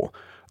pool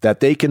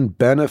that they can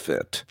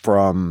benefit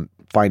from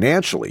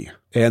financially,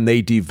 and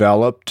they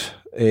developed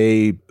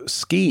a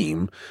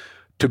scheme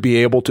to be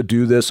able to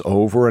do this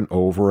over and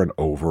over and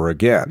over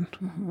again.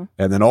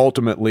 And then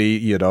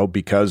ultimately,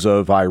 because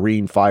of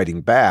Irene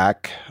fighting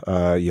back,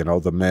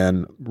 the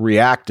men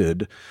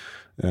reacted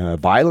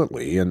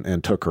violently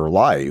and took her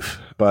life.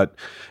 But,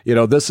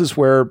 this is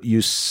where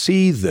you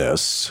see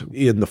this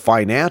in the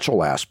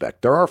financial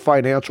aspect. There are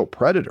financial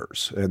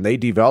predators, and they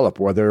develop,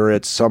 whether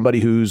it's somebody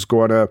who's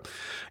going to,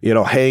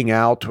 hang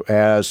out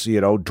as,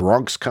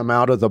 drunks come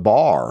out of the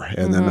bar.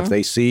 And then if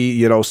they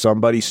see,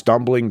 somebody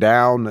stumbling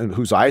down and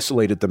who's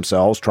isolated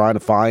themselves trying to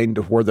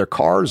find where their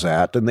car's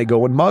at, then they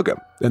go and mug them.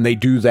 And they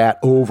do that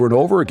over and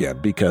over again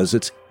because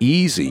it's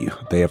easy.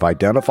 They have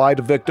identified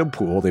a victim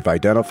pool. They've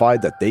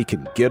identified that they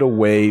can get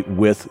away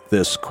with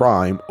this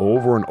crime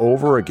over and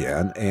over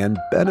again and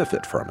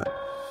benefit from it.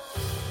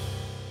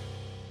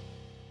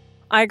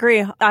 I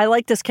agree. I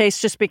like this case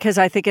just because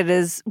I think it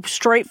is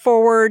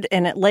straightforward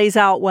and it lays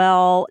out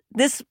well.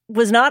 This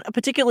was not a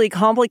particularly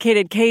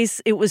complicated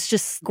case. It was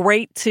just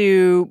great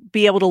to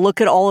be able to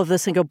look at all of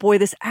this and go, boy,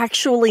 this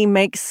actually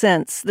makes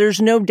sense. There's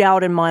no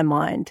doubt in my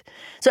mind.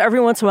 So every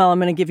once in a while, I'm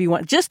going to give you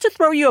one just to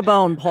throw you a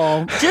bone,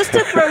 Paul. Just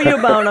to throw you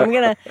a bone. I'm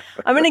going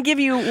to give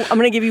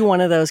you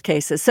one of those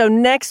cases. So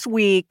next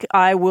week,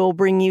 I will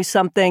bring you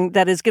something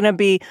that is going to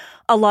be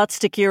a lot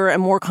stickier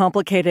and more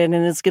complicated,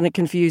 and it's going to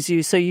confuse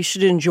you. So you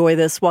should enjoy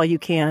this while you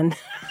can.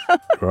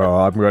 Well,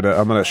 I'm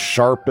gonna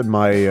sharpen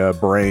my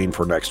brain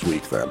for next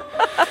week then.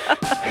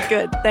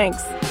 Good,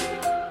 thanks.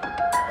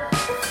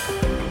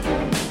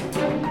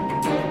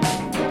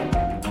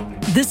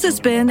 This has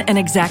been an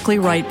Exactly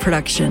Right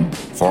production.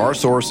 For our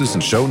sources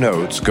and show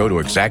notes, go to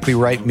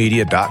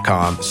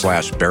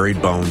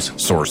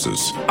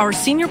exactlyrightmedia.com/buriedbonessources. Our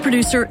senior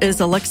producer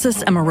is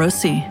Alexis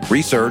Amorosi.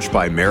 Research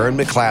by Marin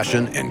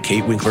McClashen and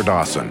Kate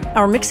Winkler-Dawson.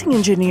 Our mixing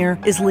engineer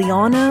is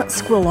Liana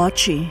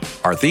Squilacci.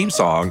 Our theme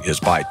song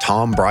is by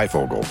Tom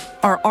Breifogel.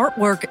 Our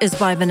artwork is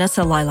by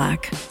Vanessa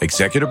Lilac.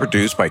 Executive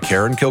produced by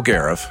Karen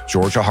Kilgariff,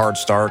 Georgia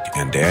Hardstark,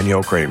 and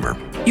Danielle Kramer.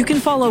 You can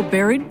follow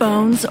Buried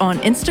Bones on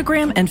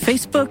Instagram and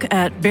Facebook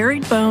at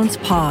Buried Bones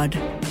Pod.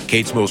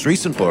 Kate's most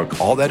recent book,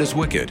 All That Is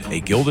Wicked,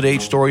 a Gilded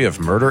Age story of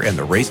murder and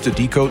the race to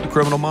decode the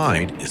criminal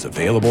mind, is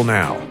available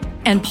now.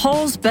 And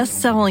Paul's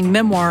best-selling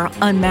memoir,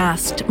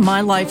 Unmasked,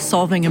 My Life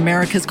Solving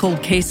America's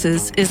Cold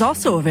Cases, is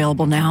also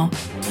available now.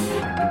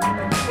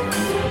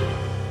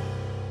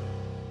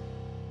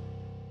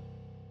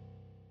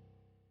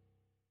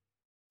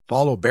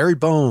 Follow Buried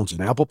Bones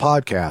on Apple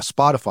Podcasts,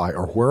 Spotify,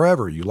 or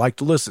wherever you like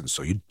to listen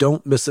so you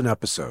don't miss an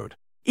episode.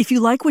 If you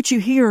like what you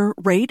hear,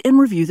 rate and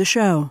review the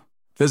show.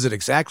 Visit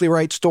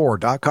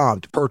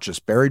exactlyrightstore.com to purchase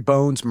Buried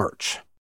Bones merch.